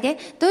状態で、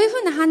どういうふ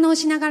うな反応を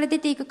しながら出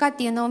ていくかっ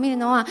ていうのを見る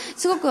のは、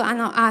すごく、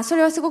そ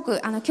れはすごく、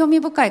興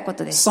味深いこ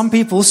とです。Some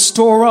people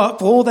store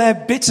up all their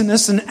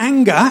bitterness and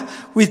anger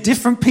with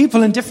different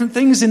people and different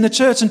things in the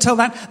church until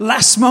that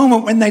last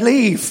moment when they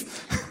leave.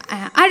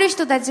 ある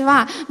人たち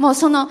は、もう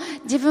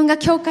自分が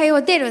教会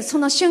を出る、そ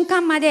の瞬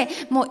間まで、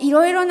もうい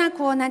ろいろな、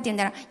なんて言うん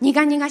だろう、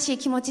苦々しい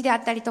気持ちであ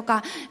ったりと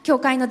か、教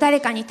会の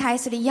誰かに対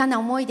する嫌な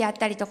思いであっ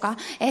たりとか、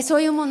そ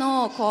ういうも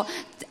のを、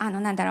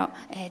なんだろう、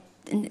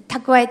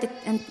蓄えて、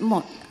も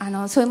う、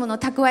そういうものを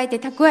蓄え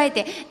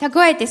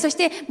て、そし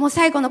てもう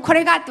最後のこ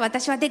れがあって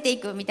私は出てい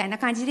くみたいな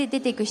感じで出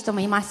ていく人も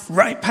います。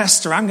Right,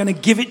 Pastor, I'm going to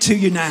give it to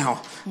you now.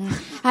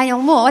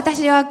 もう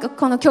私は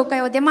この教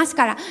会を出ます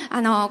から、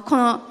こ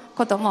の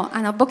ことも、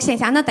牧師先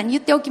生あなたに言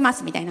っておきま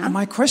すみたいな。And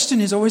my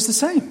question is always the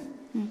same.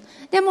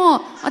 で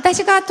も、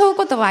私が問う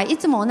ことはい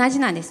つも同じ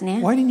なんです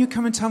ね。Why didn't you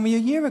come and tell me a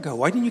year ago?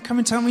 Why didn't you come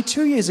and tell me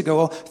 2 years ago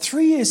or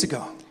 3 years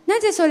ago? な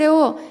ぜそれ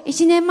を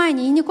1年前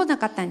に言いに来な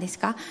かったんです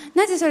か？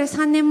なぜそれを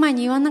3年前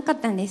に言わなかっ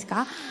たんです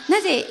か？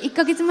なぜ1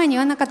ヶ月前に言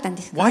わなかったん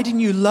ですか？ Why didn't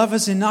you love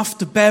us enough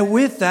to bear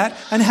with that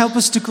and help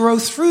us to grow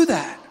through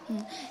that?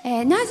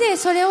 なぜ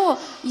それを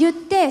言っ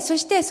て、そ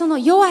してその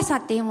弱さ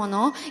っていうも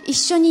のを一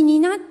緒に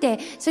担って、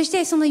そし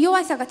てその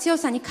弱さが強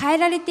さに変え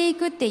られてい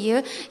くってい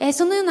う、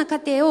そのような過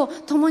程を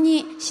共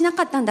にしな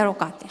かったんだろう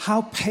かって。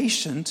How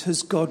patient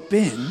has God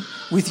been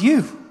with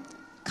you?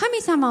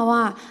 神様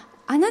は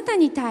あなた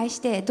に対し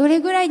てどれ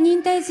ぐらい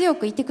忍耐強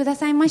くいてくだ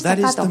さいました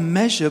That か is と。 the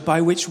measure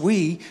by which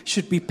we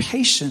should be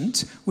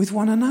patient with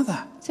one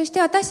another. そし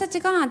て私たち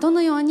がど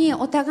のように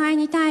お互い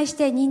に対し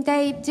て忍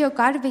耐強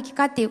くあるべき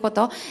かっていうこ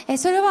と、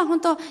それは本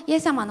当イエ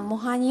ス様の模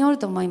範による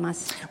と思いま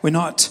す。We're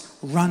not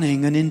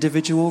running an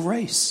individual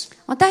race.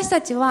 私た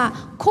ち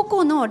は個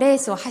々のレー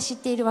スを走っ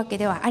ているわけ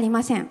ではあり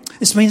ません。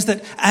 This means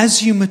that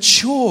as you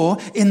mature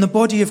in the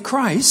body of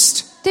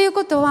Christ, という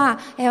ことは、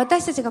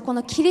私たちがこ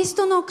のキリス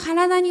トの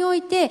体にお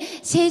いて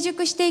成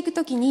熟していく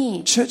とき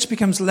に、 church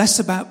becomes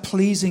less about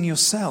pleasing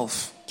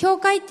yourself. 教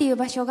会っていう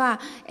場所が、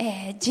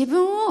自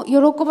分を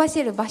喜ば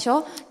せる場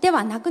所で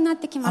はなくなっ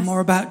てきま And す。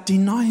 more about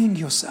denying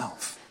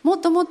yourself. もっ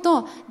ともっ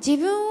と自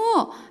分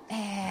を、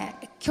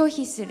拒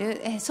否す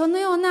る、その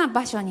ような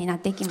場所になっ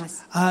ていきま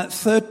す。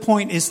Third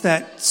point is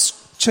that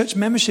church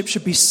membership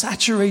should be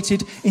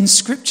saturated in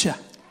Scripture.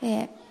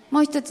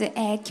 もう一つ、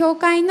教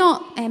会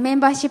の、メン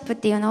バーシップっ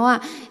ていうの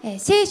は、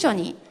聖書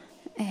に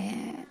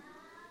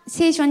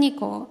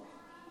こう、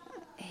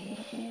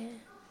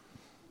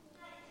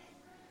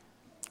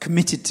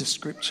Committed to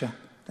Scripture.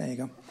 There you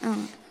go.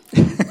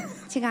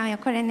 違うよ、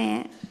これ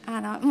ね、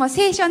もう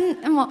聖書、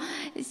もう、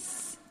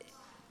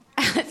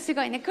す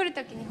ごいね、来る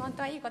ときに本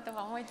当はいい言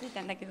葉思いつい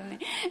たんだけどね、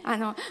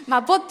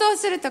没頭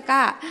すると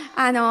か、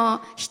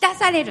浸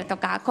されると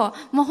か、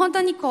もう本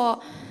当に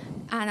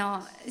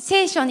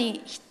聖書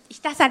に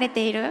浸され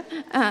ている、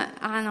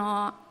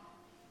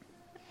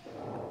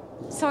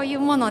そういう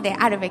もので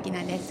あるべき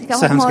なんです。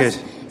もう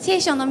聖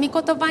書の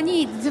御言葉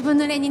にずぶ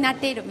濡れになっ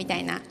ているみた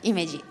いなイ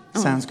メージ。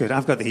Sounds good.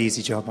 I've got the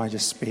easy job. I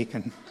just speak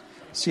and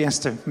she has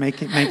to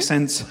make it make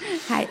sense.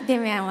 はい、デ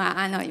ミアンは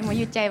もう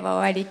言っちゃえば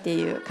終わりって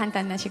いう簡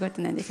単な仕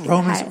事なんですけど。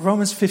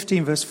Romans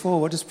 15 verse 4.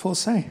 What does Paul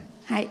say?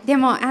 はい、で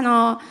も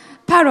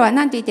パウロは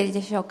何て言ってる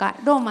でしょうか。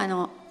ローマ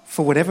の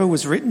For whatever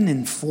was written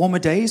in former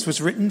days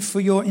was written for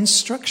your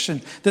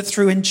instruction, that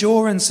through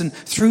endurance and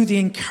through the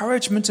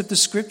encouragement of the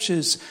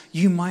scriptures,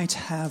 you might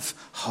have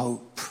hope.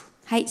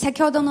 はい、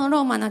先ほどの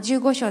ローマの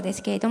15章で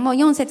すけれども、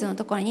4節の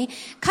ところに、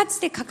かつ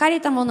て書かれ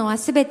たものは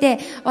すべて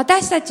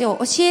私たちを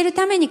教える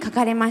ために書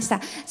かれまし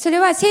た。それ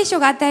は聖書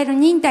が与える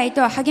忍耐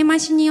と励ま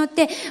しによっ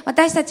て、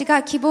私たち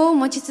が希望を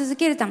持ち続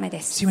けるため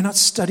です。See, we're not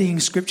studying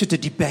scripture to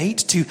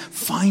debate, to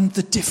find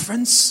the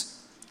difference.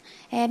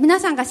 皆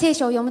さんが聖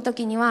書を読むと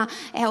きには、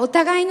お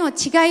互いの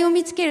違いを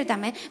見つけるた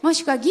め、も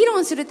しくは議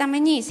論するため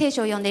に聖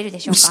書を読んでいるで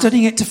しょう We're か。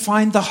 studying it to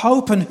find the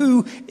hope, and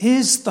who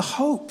is the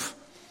hope?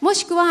 も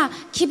しくは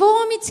希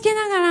望を見つけ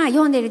ながら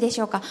読んでいるで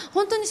しょうか。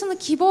本当にその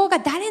希望が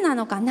誰な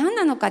のか何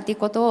なのかという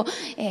ことを、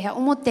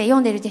思って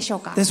読んでいるでしょう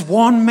か。There's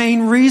one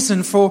main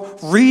reason for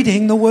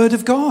reading the Word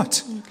of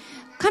God.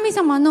 神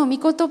様の御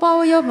言葉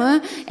を読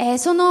む、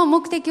その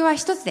目的は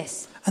一つで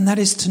す。And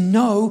that is to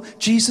know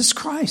Jesus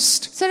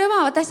Christ. それ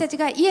は私たち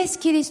がイエス・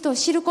キリストを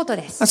知ること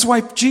です。That's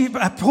why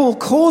Paul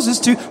calls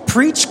us to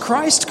preach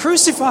Christ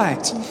crucified.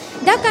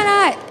 だか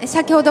ら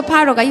先ほど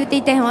パウロが言って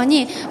いたよう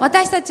に、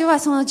私たちは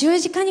その十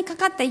字架にか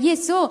かったイエ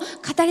スを語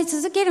り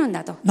続けるん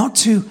だと。Not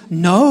to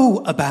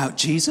know about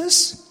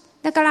Jesus,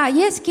 だから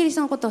イエス・キリス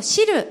トのことを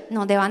知る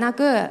のではな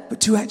く、but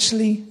to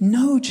actually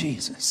know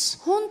Jesus.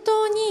 本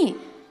当に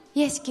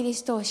イエス・キリ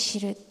ストを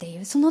知るって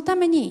いう、そのた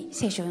めに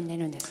聖書を読んでい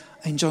るんです。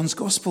In John's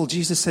Gospel,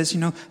 Jesus says,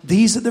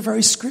 these are the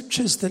very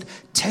scriptures that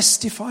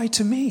testify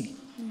to me.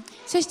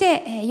 そし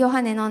てヨ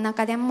ハネの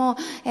中でも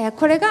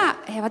これが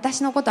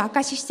私のことを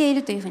証ししてい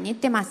るというふうに言っ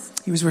てます。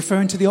He was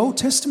referring to the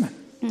Old Testament.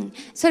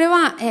 それ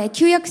は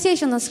旧約聖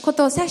書のこ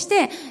とを指し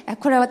て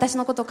これは私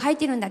のことを書い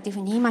ているんだというふう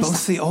に言いました。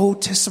Both the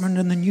Old Testament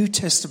and the New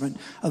Testament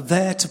are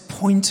there to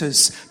point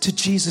us to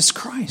Jesus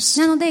Christ.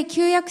 なので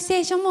旧約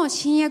聖書も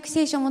新約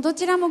聖書もど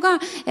ちらもが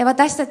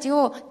私たち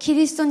をキ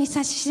リストに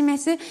指し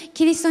示す、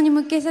キリストに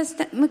向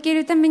け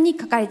るために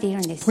書かれている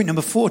んです。Point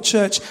number 4,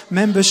 church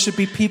members should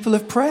be people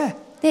of prayer.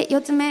 で、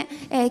4つ目、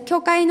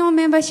教会の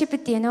メンバーシップっ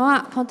ていうの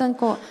は本当に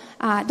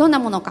どんな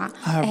ものか、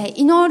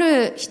祈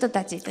る人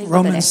たちというこ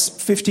とです。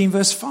Romans 15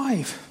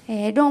 verse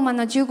 5. ローマ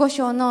の15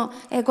章の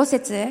5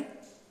節。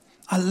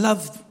I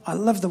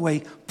love the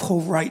way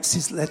Paul writes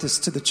his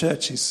letters to the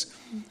churches.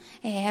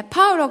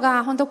 パウロ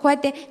が本当こうやっ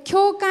て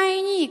教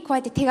会にこうや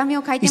って手紙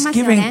を書いて He's ます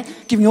よね。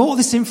giving all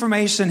this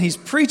information. He's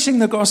preaching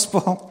the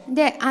gospel.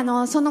 で、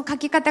その書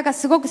き方が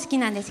すごく好き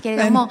なんですけ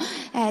れども、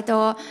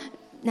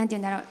なんて言う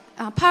んだろう。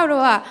パウロ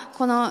は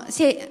この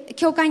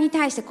教会に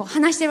対して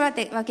話してるわ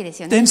けで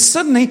すよね。Then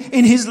suddenly,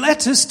 in his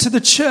letters to the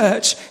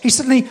church, he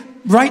suddenly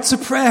writes a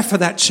prayer for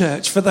that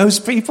church, for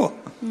those people.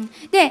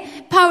 で、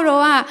パウロ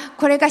は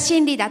これが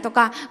真理だと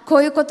か、こ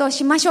ういうことを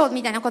しましょう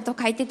みたいなことを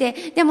書いてて、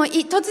でも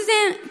突然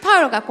パ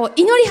ウロが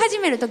祈り始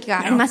める時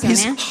がありますよね。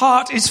His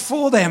heart is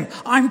for them.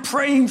 I'm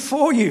praying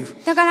for you.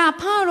 だから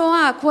パウロ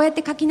はこうやっ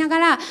て書きなが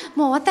ら、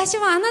もう私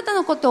はあなた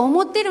のことを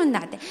思ってるんだ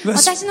って、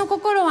私の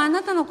心はあ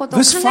なたのことを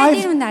考えて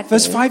いるんだって。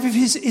Verse 5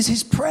 is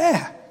his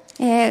prayer.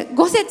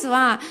 5節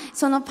は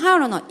そのパウ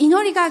ロの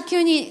祈りが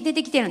急に出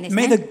てきてるんです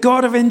ね。May the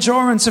God of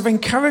endurance, of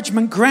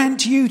encouragement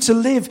grant you to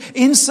live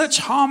in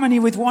such harmony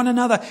with one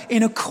another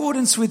in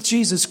accordance with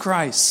Jesus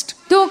Christ.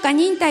 どうか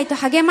忍耐と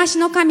励まし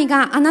の神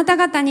があなた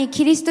方に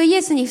キリストイ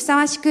エスにふさ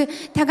わしく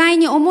互い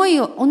に同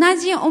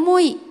じ思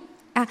い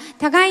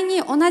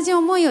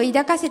を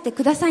抱かせて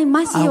ください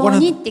ますよう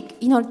にって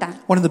祈った。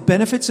One of the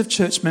benefits of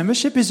church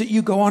membership is that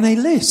you go on a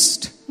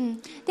list.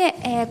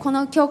 で、こ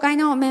の教会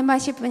のメンバ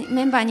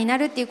ーにな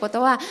るっていうこ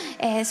とは、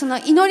その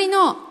祈り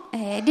の、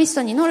リス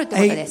トに載るとい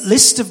うことです。A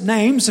list of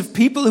names of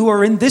people who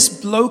are in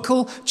this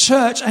local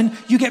church and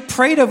you get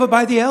prayed over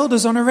by the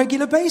elders on a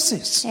regular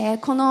basis.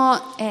 この、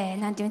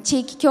なんていう地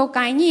域教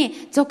会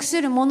に属す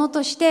るもの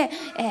として、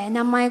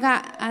名前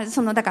が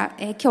だか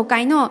ら、教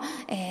会の、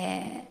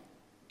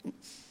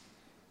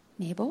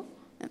名簿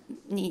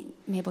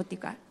ってい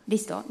うかリ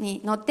スト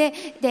に載って、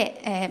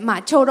で、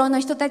長老の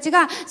人たち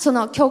がそ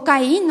の教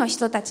会員の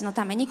人たちの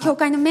ために、教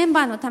会のメン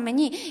バーのため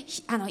に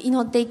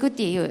祈っていくっ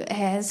てい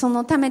う、そ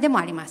のためでも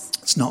あります。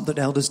It's not that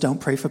elders don't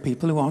pray for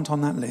people who aren't on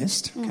that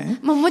list.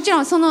 Okay? もちろ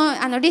んそ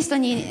のリスト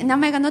に名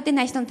前が載って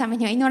ない人のため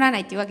には祈らな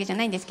いっていうわけじゃ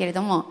ないんですけれ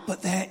ども。But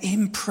they're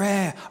in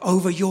prayer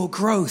over your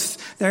growth.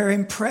 They're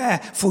in prayer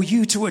for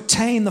you to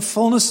attain the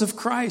fullness of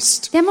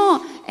Christ. で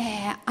も、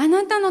あ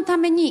なたのた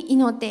めに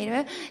祈ってい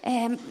る、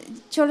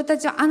長老た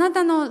ちはあな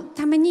たの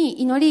ために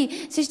祈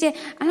り、そして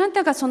あな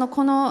たが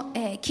この、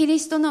キリ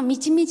ストの満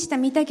ち満ちた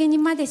御岳に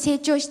まで成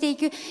長してい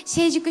く、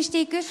成熟し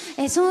ていく、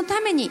そのた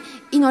めに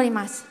祈り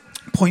ます。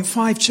Point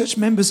 5, church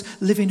members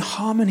live in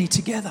harmony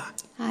together.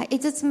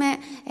 5つ目、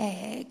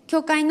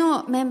教会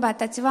のメンバー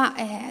たちは、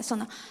そ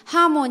の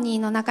ハーモニー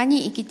の中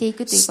に生きてい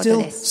くということ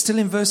です。Still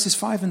in verses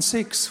 5 and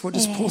 6, what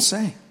does Paul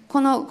say? こ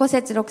の5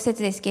節6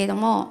節ですけれど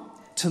も、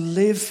To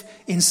live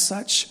in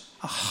such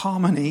a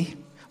harmony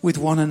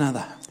with one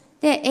another.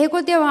 で、英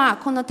語では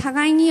この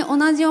互いに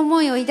同じ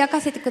思いを抱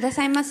かせてくだ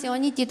さいますよう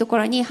にっていうとこ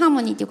ろにハーモ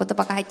ニーという言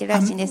葉が入ってる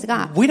らしいんです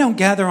が、We don't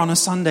gather on a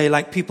Sunday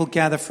like people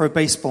gather for a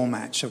baseball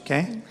match,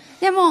 okay?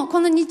 でもこ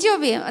の日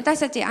曜日私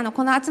たち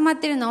この集まっ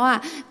てるの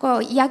は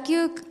野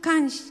球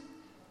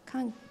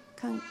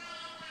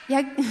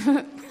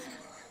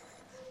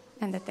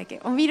なんだったっ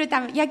け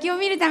野球を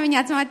見るために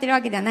集まってる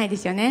わけではないで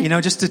すよね。You know,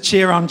 just to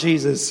cheer on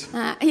Jesus.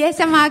 イエス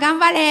様頑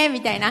張れ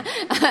みたいな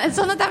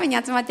そのために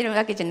集まってる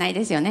わけじゃない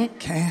ですよね。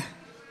Okay?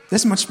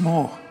 There's much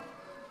more.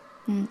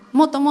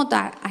 もっともっと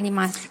あり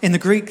ます。In the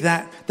Greek,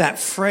 that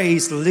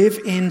phrase,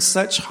 live in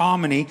such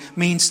harmony,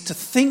 means to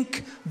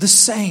think the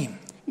same.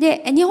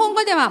 で、日本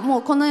語ではも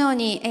うこのよう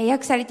に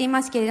訳されてい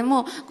ますけれど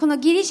も、この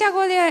ギリシャ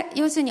語で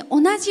要するに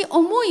同じ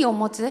思いを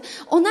持つ、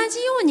同じよ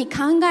うに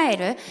考え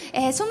る、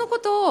そのこ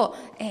とを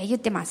言っ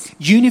てます。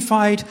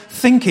Unified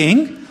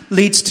thinking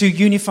leads to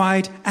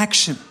unified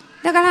action.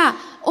 だから、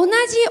同じ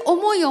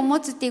思いを持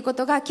つっていうこ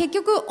とが結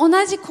局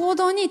同じ行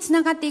動につ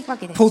ながっていくわ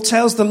けです。Paul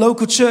tells the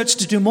local church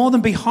to do more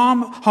than be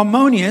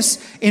harmonious.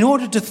 In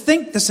order to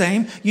think the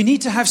same, you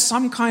need to have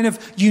some kind of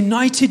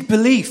united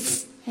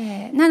belief.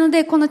 なの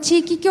で、この地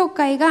域教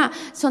会が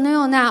その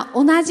ような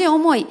同じ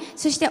思い、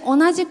そして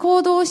同じ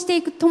行動をして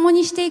いく、共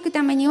にしていく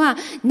ためには、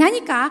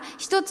何か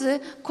一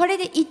つこれ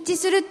で一致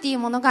するっていう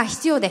ものが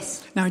必要で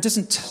す。Now, it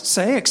doesn't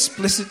say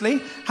explicitly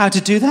how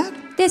to do that.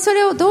 で、そ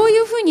れをどうい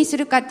うふうにす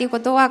るかっていう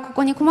ことは、こ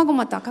こに細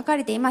々とは書か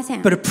れていませ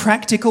ん。But a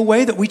practical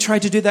way that we try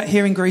to do that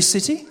here in Grace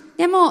City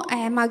でも、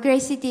グレ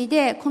イシティ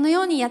でこの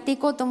ようにやってい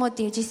こうと思うっ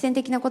ていう実践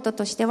的なこと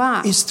として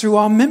は、is through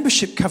our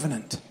membership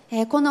covenant.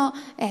 この、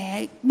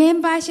メ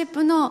ンバーシッ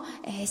プの、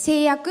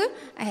制約、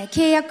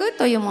契約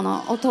というも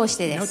のを通し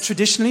てです。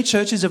Traditionally,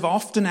 churches have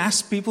often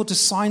asked people to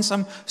sign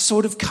some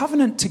sort of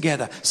covenant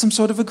together, some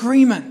sort of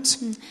agreement.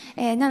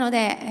 なの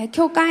で、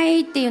教会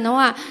っていうの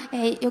は、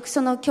よく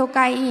その教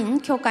会員、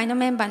教会の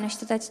メンバーの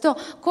人たちと、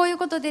こういう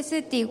ことです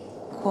っていう、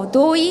こう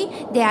同意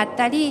であっ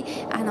たり、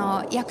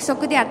約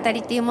束であったり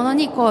っていうもの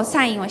にこう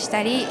サインをし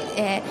たり、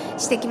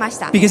してきまし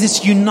た。Because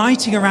it's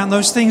uniting around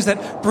those things that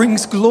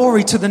brings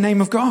glory to the name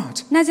of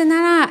God. なぜ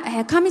な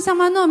ら、神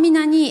様の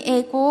皆に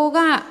栄光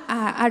が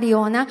ある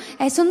ような、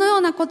そのよ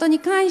うなことに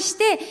関し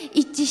て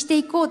一致して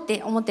いこうっ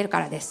て思ってるか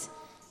らです。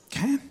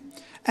Okay?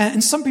 And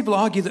some people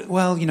argue that,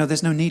 well,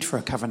 there's no need for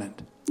a covenant.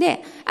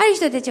 で、ある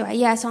人たちは、い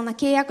や、そんな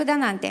契約だ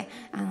なんて、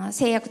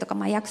制約と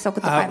か、約束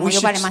とかも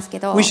呼ばれますけ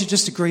ど、we should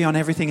just agree on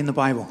everything in the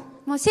Bible.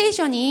 もう聖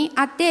書に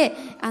あって、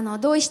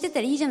同意してた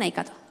らいいじゃない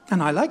かと。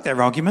And I like their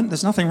argument.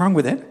 There's nothing wrong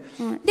with it.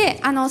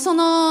 で、そ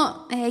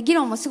の、議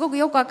論もすごく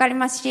よくわかり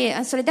ますし、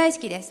それ大好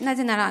きです。な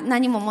ぜなら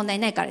何も問題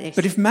ないからです。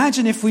But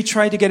imagine if we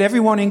try to get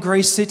everyone in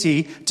Grace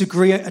City to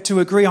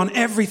agree on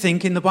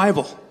everything in the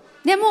Bible.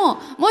 でも、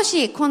も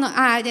し、ちょ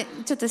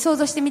っと想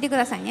像してみてく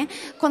ださいね。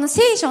この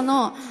聖書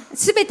の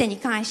すべてに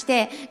関し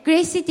て、グレ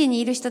イスシティ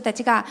にいる人た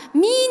ちが、み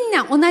ん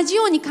な同じ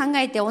ように考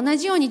えて、同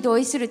じように同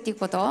意するっていう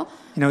こと。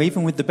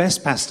Even with the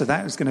best pastor,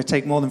 that was going to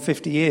take more than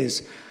 50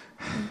 years.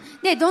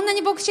 で、どんな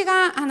に牧師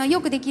が、よ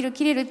くできる、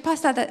切れるパ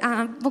スタだ、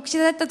牧師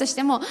だったとし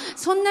ても、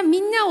そんなみ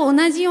んなを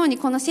同じように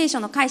この聖書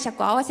の解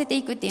釈を合わせて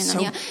いくっていうの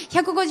には、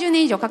150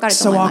年以上かかる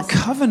と思います。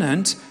So our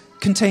covenant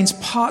contains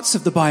parts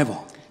of the Bible.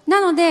 な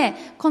ので、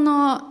こ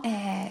の、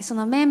そ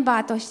のメン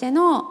バーとして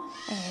の、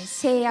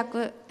制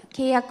約、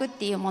契約っ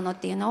ていうものっ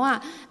ていうの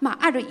は、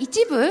ある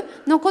一部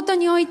のこと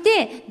におい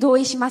て同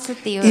意しますっ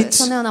ていう、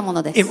そのようなも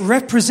のです。It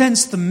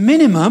represents the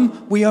minimum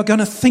we are going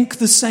to think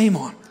the same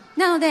on.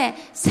 なので、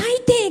最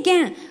低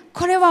限、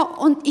これは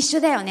一緒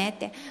だよねっ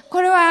て、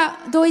これは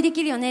同意で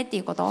きるよねって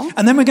いうこと。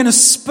And then we're going to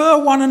spur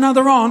one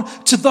another on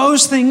to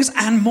those things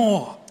and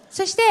more.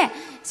 そして、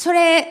そ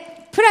れ、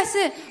プラス、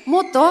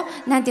もっと、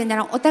なんて言うんだ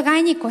ろう、お互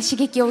いにこう刺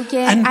激を受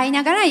け合い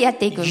ながらやっ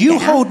ていくみたいな。You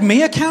hold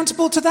me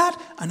accountable to that,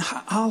 and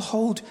I'll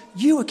hold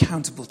you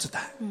accountable to that.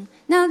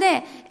 なの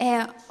で、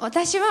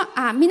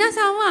皆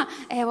さんは、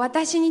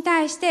私に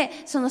対して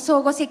その相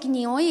互責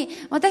任を負い、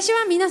私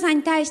は皆さん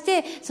に対し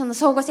てその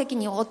相互責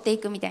任を負ってい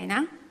くみたい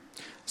な。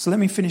So let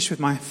me finish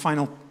with my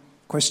final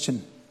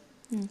question.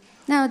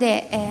 なの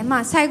で、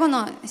最後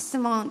の質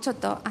問、ちょっ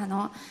と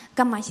我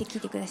慢して聞い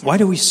てください。Why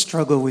do we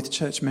struggle with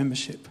church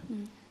membership?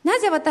 な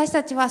ぜ私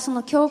たちはそ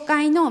の教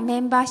会のメ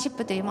ンバーシッ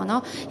プというも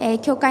の、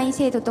教会員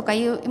制度とか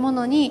いうも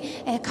のに、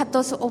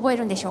葛藤を覚え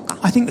るんでしょうか。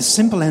 I think the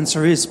simple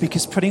answer is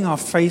because putting our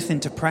faith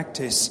into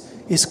practice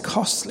is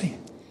costly.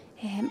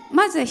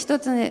 まず一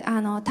つ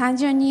単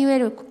純に言え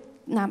る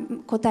な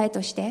答え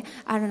として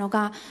あるの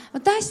が、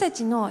私た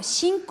ちの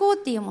信仰っ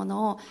ていうも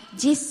のを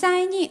実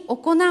際に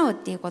行うっ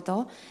ていうこ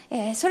と、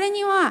それ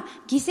には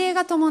犠牲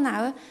が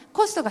伴う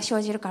コストが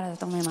生じるからだ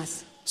と思いま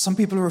す。 Some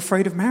people are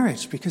afraid of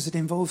marriage because it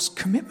involves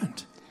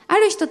commitment. あ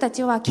る人た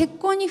ちは結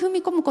婚に踏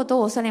み込むこと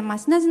を恐れま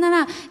す。なぜな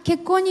ら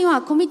結婚に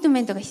はコミット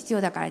メントが必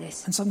要だからで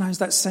す。And sometimes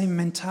that same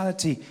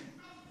mentality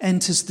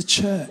enters the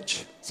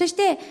church. そし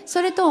て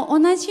それと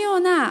同じよう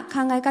な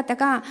考え方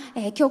が、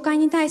教会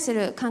に対す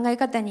る考え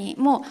方に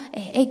も、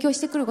影響し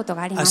てくること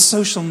があります。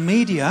As social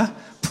media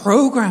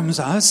programs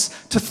us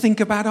to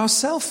think about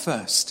ourselves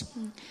first.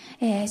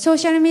 ソー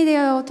シャルメディ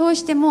アを通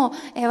しても、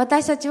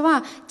私たち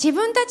は自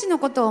分たちの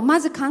ことをま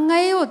ず考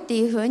えようって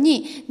いうふう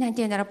に、なん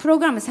ていうんだろう、プロ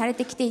グラムされ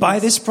てきていま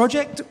す。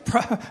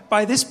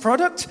Buy this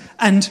product,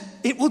 and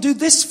it will do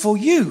this for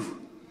you.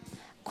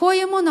 こう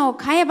いうものを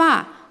買え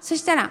ば、そ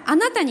したらあ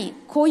なたに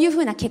こういうふ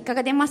うな結果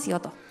が出ます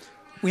よと。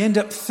We end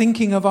up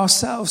thinking of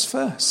ourselves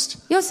first.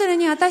 要する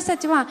に私た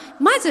ちは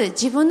まず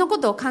自分のこ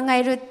とを考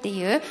えるって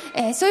いう、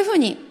そういうふう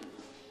に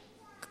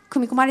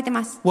組み込まれて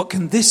ます。What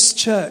can this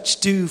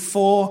church do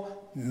for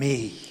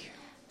me?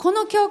 こ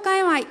の教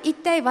会は一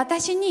体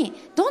私に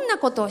どんな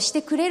ことをし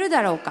てくれる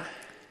だろうか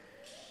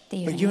って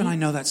いう、But you and I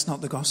know that's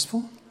not the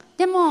gospel.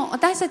 でも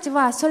私たち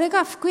はそれ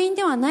が福音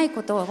ではない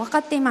ことを分か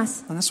っていま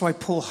す。And that's why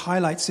Paul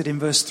highlights it in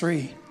verse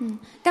 3.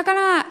 だか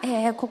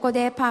ら、ここ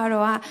でパウロ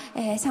は、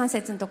3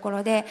節のとこ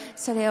ろで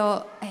それ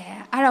を、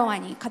あらわ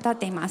に語っ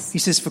ています。He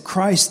says, For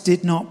Christ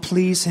did not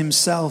please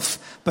himself,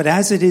 but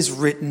as it is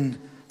written,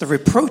 the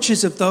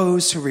reproaches of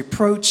those who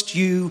reproached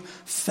you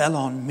fell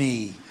on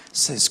me,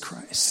 says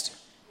Christ.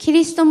 キ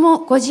リスト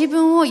もご自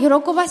分を喜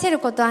ばせる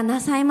ことはな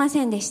さいま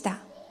せんでした。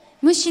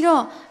むし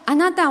ろあ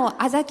なた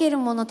をあざける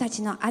者た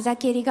ちのあざ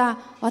けりが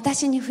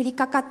私に降り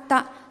かかっ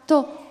た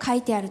と書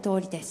いてある通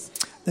りです。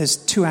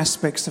There's two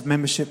aspects of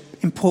membership,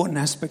 important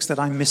aspects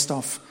that I missed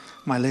off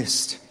my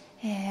list.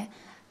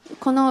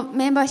 この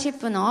メンバーシッ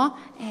プの、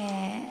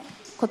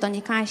こと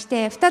に関し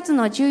て2つ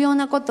の重要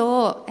なこ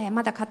とを、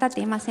まだ語っ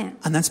ていません。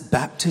And that's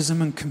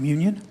baptism and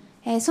communion.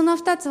 その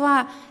2つ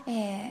は、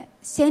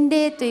洗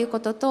礼というこ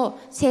とと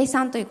聖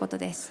餐ということ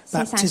です。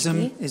聖餐式。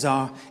 Baptism is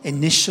our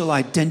initial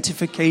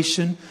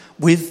identification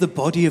with the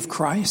body of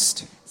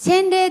Christ.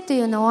 洗礼とい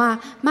うの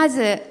はま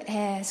ず、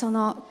そ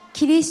の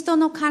キリスト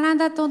の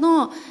体と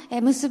の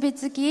結び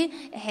つき、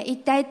一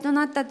体と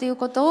なったという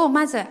ことを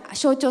まず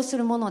象徴す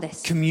るもので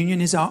す。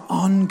Communion is our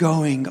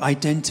ongoing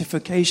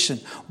identification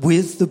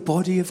with the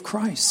body of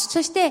Christ.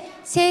 そして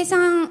聖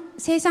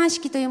餐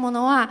式というも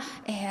のは、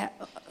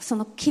そ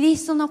のキリ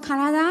ストの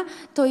体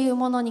という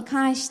ものに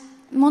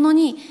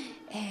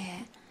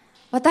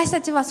私た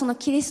ちはその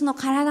キリストの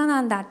体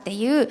なんだって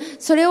いう、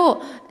それ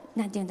を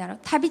なんていうんだろう、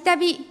たびた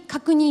び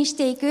確認し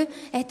ていく、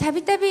た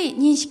びたび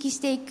認識し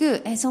てい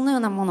く、そのよう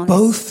なもので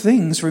す。Both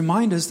things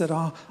remind us that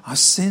our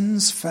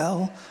sins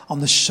fell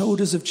on the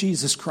shoulders of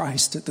Jesus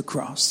Christ at the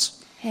cross.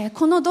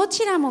 このど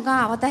ちらも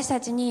が私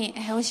たちに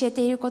教え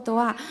ていること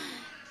は、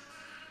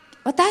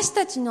私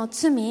たちの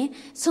罪、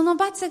その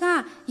罰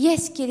がイエ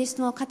ス・キリス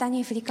トの方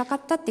に降りかか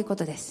ったというこ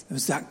とです。It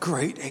was that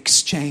great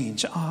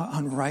exchange. Our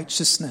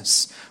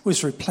unrighteousness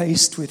was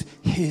replaced with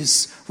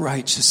His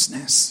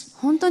righteousness.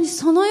 本当に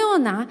そのよう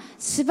な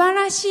素晴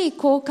らしい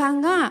交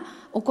換が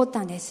起こっ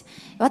たんです。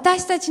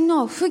私たち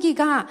の不義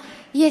が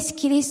イエス・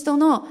キリスト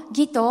の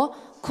義と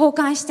交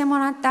換しても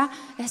らった、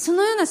そ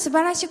のような素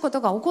晴らしいこ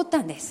とが起こっ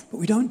たんです。But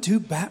we don't do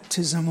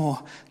baptism or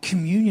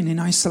communion in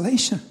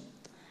isolation.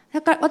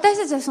 だから私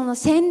たちはその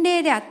洗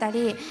礼であった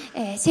り、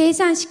聖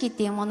餐式っ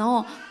ていうもの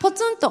をポ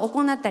ツンと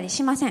行ったり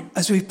しません。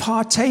As we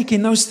partake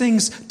in those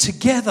things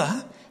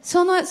together,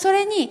 そ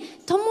れに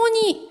共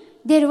に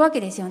出るわ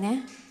けですよ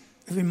ね。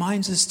it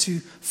reminds us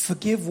to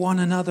forgive one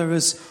another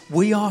as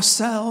we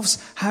ourselves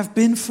have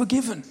been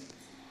forgiven.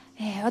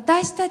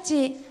 私た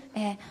ち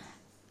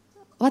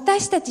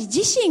自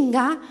身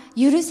が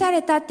許さ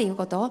れたっていう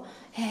こと、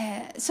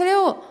それ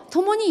を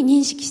共に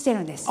認識して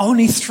るんです。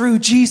Only through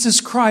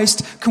Jesus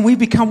Christ can we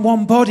become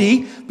one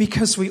body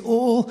because we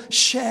all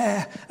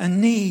share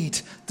and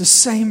need the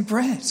same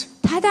bread.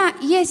 ただ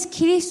イエス・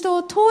キリスト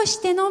を通し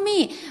ての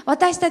み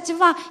私たち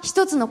は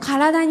一つの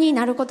体に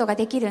なることが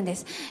できるんで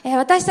す。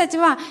私たち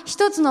は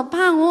一つの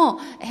パンを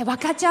分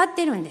かち合っ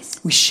てるんで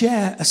す。We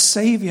share a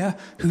Savior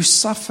who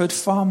suffered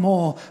far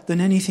more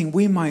than anything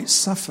we might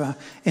suffer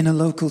in a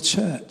local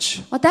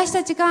church. 私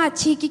たちが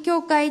地域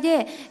教会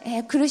で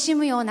苦し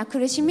むような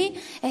苦しみ、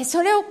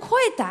それを超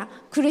えた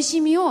苦し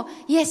みを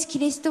イエス・キ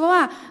リスト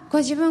はご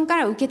自分か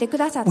ら受けてく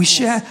ださったん We で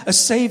す。 share a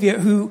Savior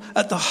who,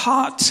 at the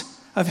heart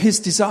of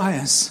His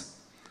desires,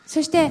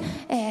 そして、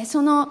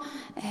その、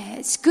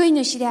救い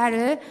主であ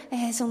る、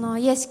その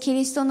イエス・キ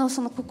リストの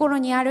その心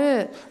にあ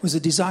る was a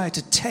desire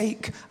to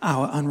take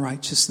our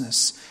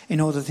unrighteousness in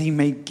order that He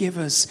may give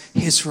us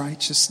His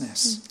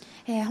righteousness.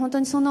 本当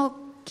にその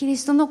キリ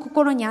ストの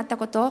心にあった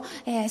こと、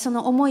そ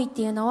の思いっ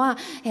ていうのは、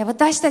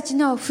私たち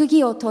の不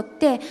義を取っ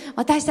て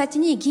私たち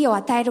に義を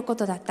与えるこ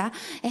とだった、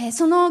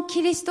その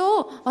キリス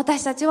トを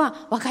私たち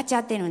は分かち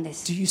合っているんで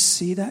す。 Do you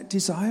see that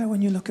desire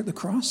when you look at the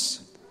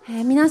cross?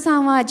 皆さ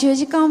んは十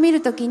字架を見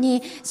るとき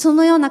にそ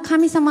のような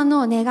神様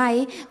の願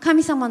い、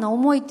神様の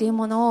思いという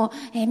ものを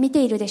見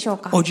ているでしょう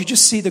か。 Or do you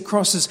just see the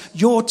cross as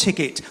your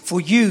ticket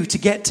for you to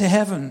get to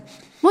heaven?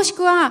 もし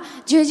くは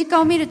十字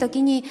架を見ると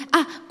きに、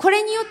こ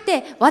れによっ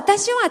て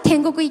私は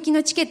天国行き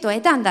のチケットを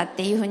得たんだっ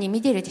ていうふうに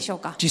見ているでしょう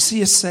か。 Do you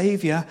see a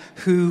Savior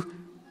who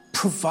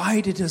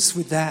provided us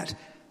with that,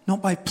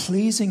 not by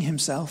pleasing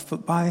Himself,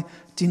 but by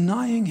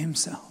denying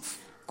Himself?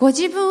 ご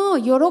自分を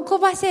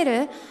喜ばせ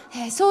る、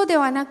そうで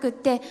はなくっ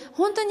て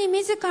本当に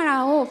自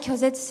らを拒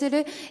絶す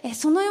る、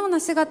そのよう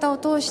な姿を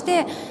通し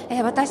て、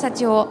私た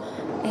ちを、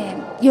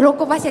喜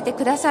ばせて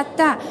くださっ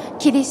た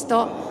キリス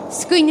ト、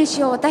救い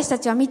主を私た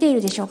ちは見てい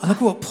るでしょうか。 And look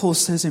at what Paul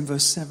says in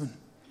verse 7.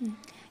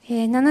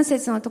 7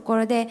節のとこ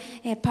ろで、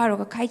パウロ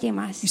が書いてい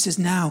ま He す。 says,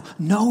 now,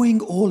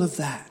 knowing all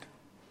of that,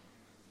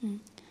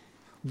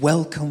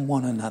 welcome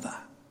one another.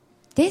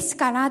 です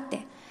からっ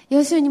て、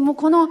要するにもう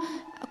この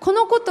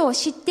ことを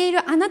知ってい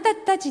るあなた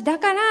たちだ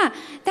から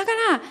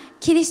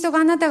キリストが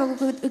あなたが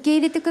受け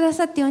入れてくだ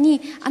さったよう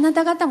に、あな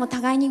た方も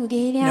互いに受け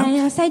入れら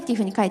れなさいっていう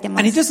ふうに書いてま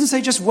And he す。 doesn't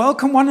say just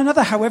welcome one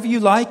another however you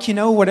like,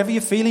 whatever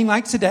you're feeling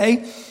like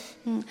today.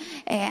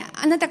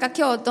 あなたが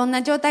今日どん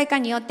な状態か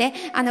によって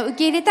受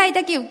け入れたい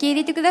だけ受け入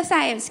れてくだ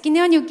さい、好きな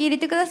ように受け入れ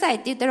てくださいっ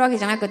て言ってるわけ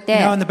じゃなく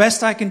て、And the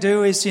best I can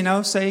do is,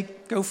 say,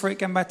 go for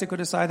it,頑張ってく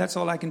ださい. That's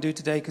all I can do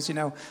today because,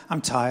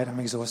 I'm tired, I'm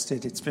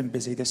exhausted, it's been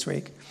busy this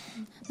week.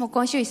 もう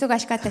今週忙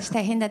しかったし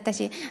大変だった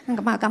し、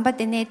まあ頑張っ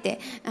てねって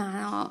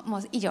も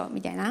う以上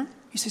みたいな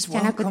He says, じ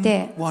ゃなく welcome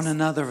て、 one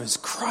another as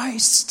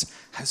Christ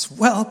has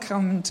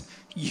welcomed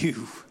you.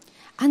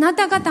 あな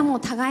た方も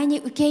互いに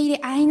受け入れ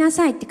合いな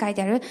さいって書い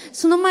てある。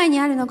その前に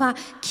あるのが、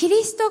キ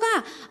リストが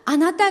あ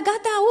なた方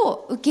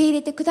を受け入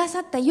れてくだ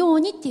さったよう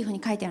にっていうふう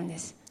に書いてあるんで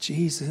す。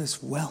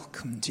Jesus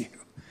welcomed you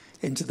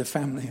into the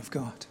family of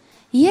God.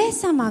 イエ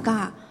ス様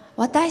が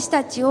私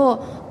たち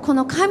をこ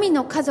の神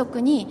の家族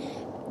に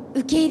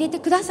受け入れて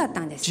くださった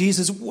んです。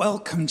Jesus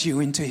welcomed you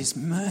into his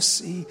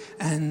mercy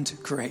and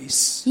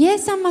grace. イエ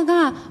ス様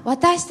が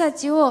私た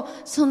ちを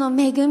その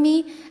恵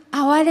み、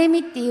憐れみ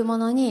っていうも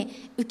の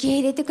に受け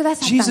入れてくだ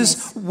さったんです。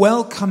Jesus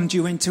welcomed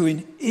you into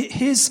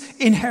his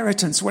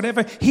inheritance.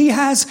 Whatever he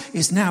has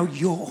is now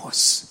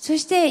yours. そ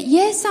してイ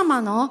エス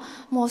様の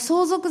もう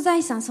相続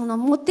財産、その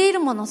持っている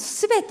もの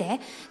すべて、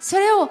そ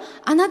れを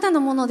あなた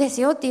のもので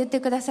すよって言って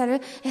くださ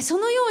る、そ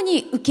のよう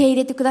に受け入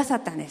れてくださ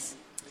ったんです。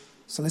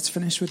So let's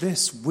finish with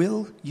this.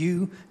 Will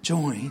you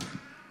join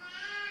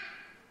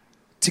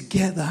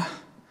together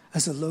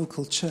as a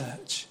local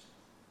church?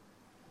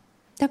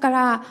 だか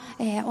ら、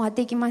終わっ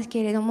ていきます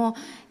けれども、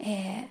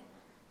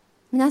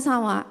皆さ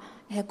んは、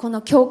こ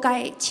の教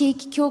会、地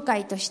域教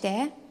会とし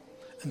て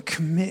And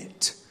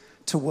commit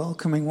to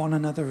welcoming one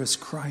another as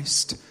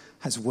Christ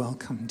has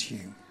welcomed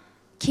you.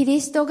 キリ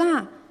スト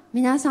が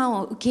皆さん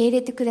を受け入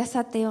れてくだ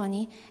さったよう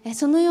に、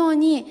そのよう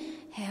に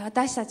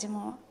私たち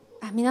も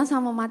皆さ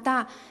んもま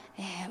た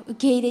受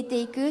け入れ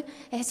ていく、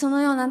そ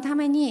のようなた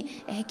め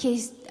にキ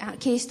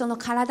リストの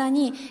体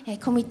に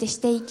コミットし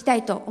ていきた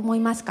いと思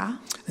います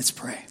か？ Let's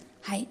pray.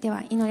 はい、で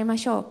は祈りま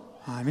しょ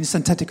う。皆さ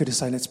ん立ってくだ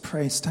さい。Let's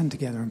pray. Stand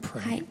together and pray.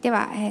 はい、で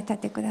は、立っ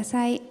てくだ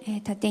さい。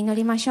立って祈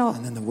りましょう。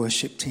 And then the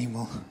worship team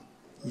will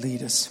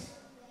lead us.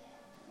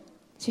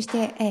 そし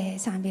て、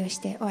賛美をし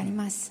て終わり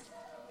ます。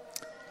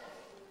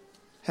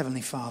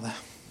 Heavenly Father,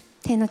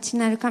 天の父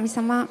なる神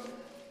様、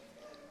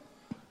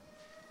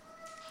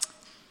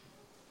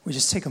 we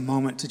just take a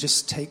moment to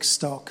just take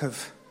stock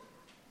of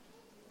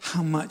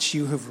how much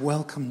you have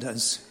welcomed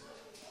us.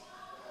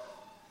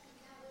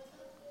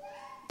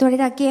 どれ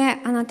だけ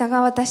あなた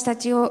が私た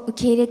ちを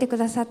受け入れてく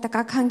ださった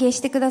か、歓迎し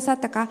てくださっ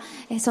たか、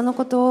その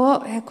こと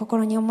を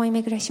心に思い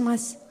巡らしま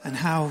す。 And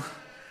how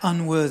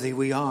unworthy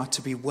we are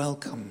to be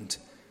welcomed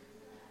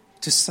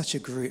to such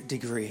a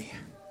degree.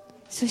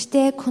 そし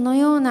てこの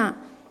ような、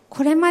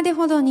これまで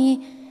ほど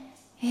に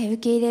受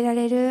け入れら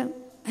れる、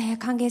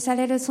歓迎さ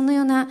れる、その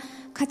ような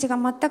価値が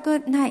全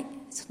くない、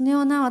その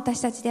ような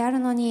私たちである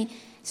のに、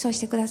そうし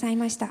てください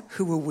ました。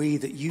 Who are we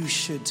that you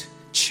should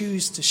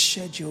choose to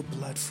shed your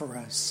blood for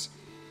us?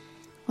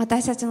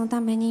 私たちの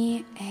ため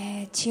に、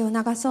血を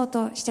流そう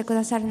としてく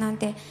ださるなん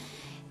て、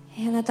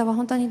あなたは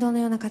本当にどの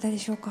ような方で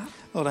しょうか。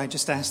 Lord, I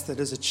just ask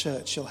that as a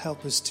church you'll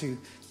help us to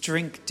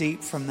drink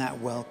deep from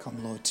that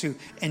welcome, Lord, to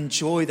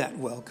enjoy that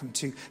welcome,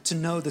 to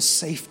know the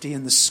safety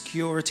and the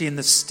security and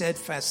the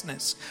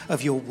steadfastness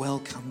of your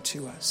welcome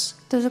to us.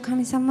 どうぞ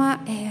神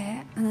様、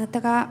あな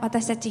たが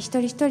私たち一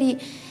人一人、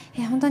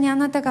本当にあ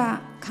なた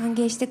が歓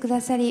迎してく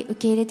ださり受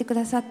け入れてく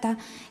ださった、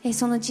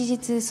その事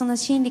実、その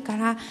真理か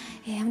ら、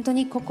本当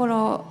に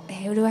心を、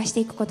潤し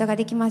ていくことが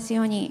できます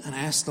ように。 And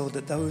I ask, Lord,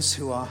 that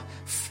those who are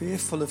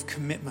fearful of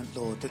commitment,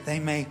 Lord, that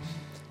they may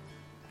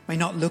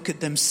not look at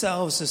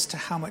themselves as to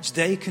how much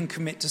they can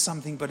commit to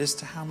something, but as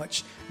to how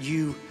much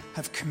you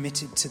have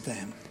committed to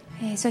them.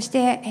 そし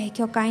て、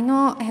教会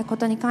のこ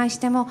とに関し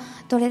ても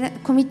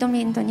コミット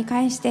メントに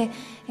関して、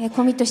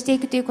コミットしてい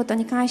くということ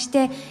に関し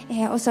て、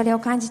恐れを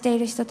感じてい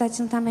る人たち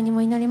のために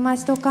も祈りま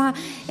すとか、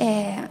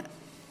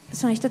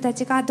その人た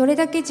ちがどれ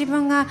だけ自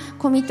分が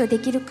コミットで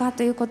きるか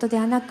ということで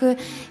はなく、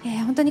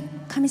本当に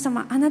神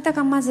様、あなた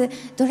がまず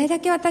どれだ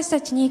け私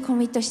たちにコ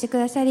ミットしてく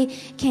ださり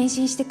献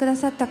身してくだ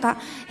さったか、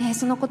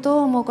そのこと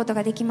を思うこと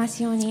ができま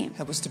すように。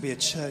 Help us to be a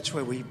church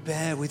where we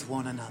bear with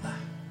one another.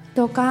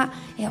 どうか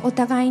お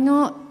互い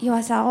の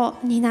弱さを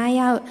担い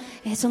合う、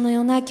その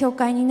ような教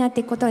会になっ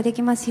ていくことがで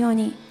きますよう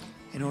に。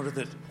 In order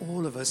that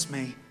all of us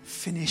may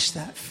finish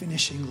that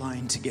finishing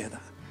line together.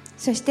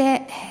 そし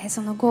て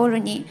そのゴール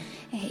に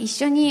一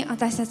緒に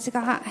私たち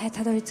が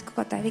たどり着く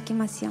ことができ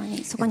ますよう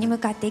に、そこに向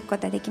かっていくこ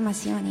とができま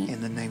すように。 In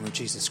the name of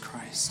Jesus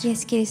Christ. イエ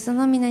ス・キリスト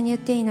の皆によっ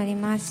て祈り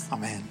ます。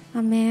Amen. ア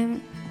ーメ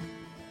ン。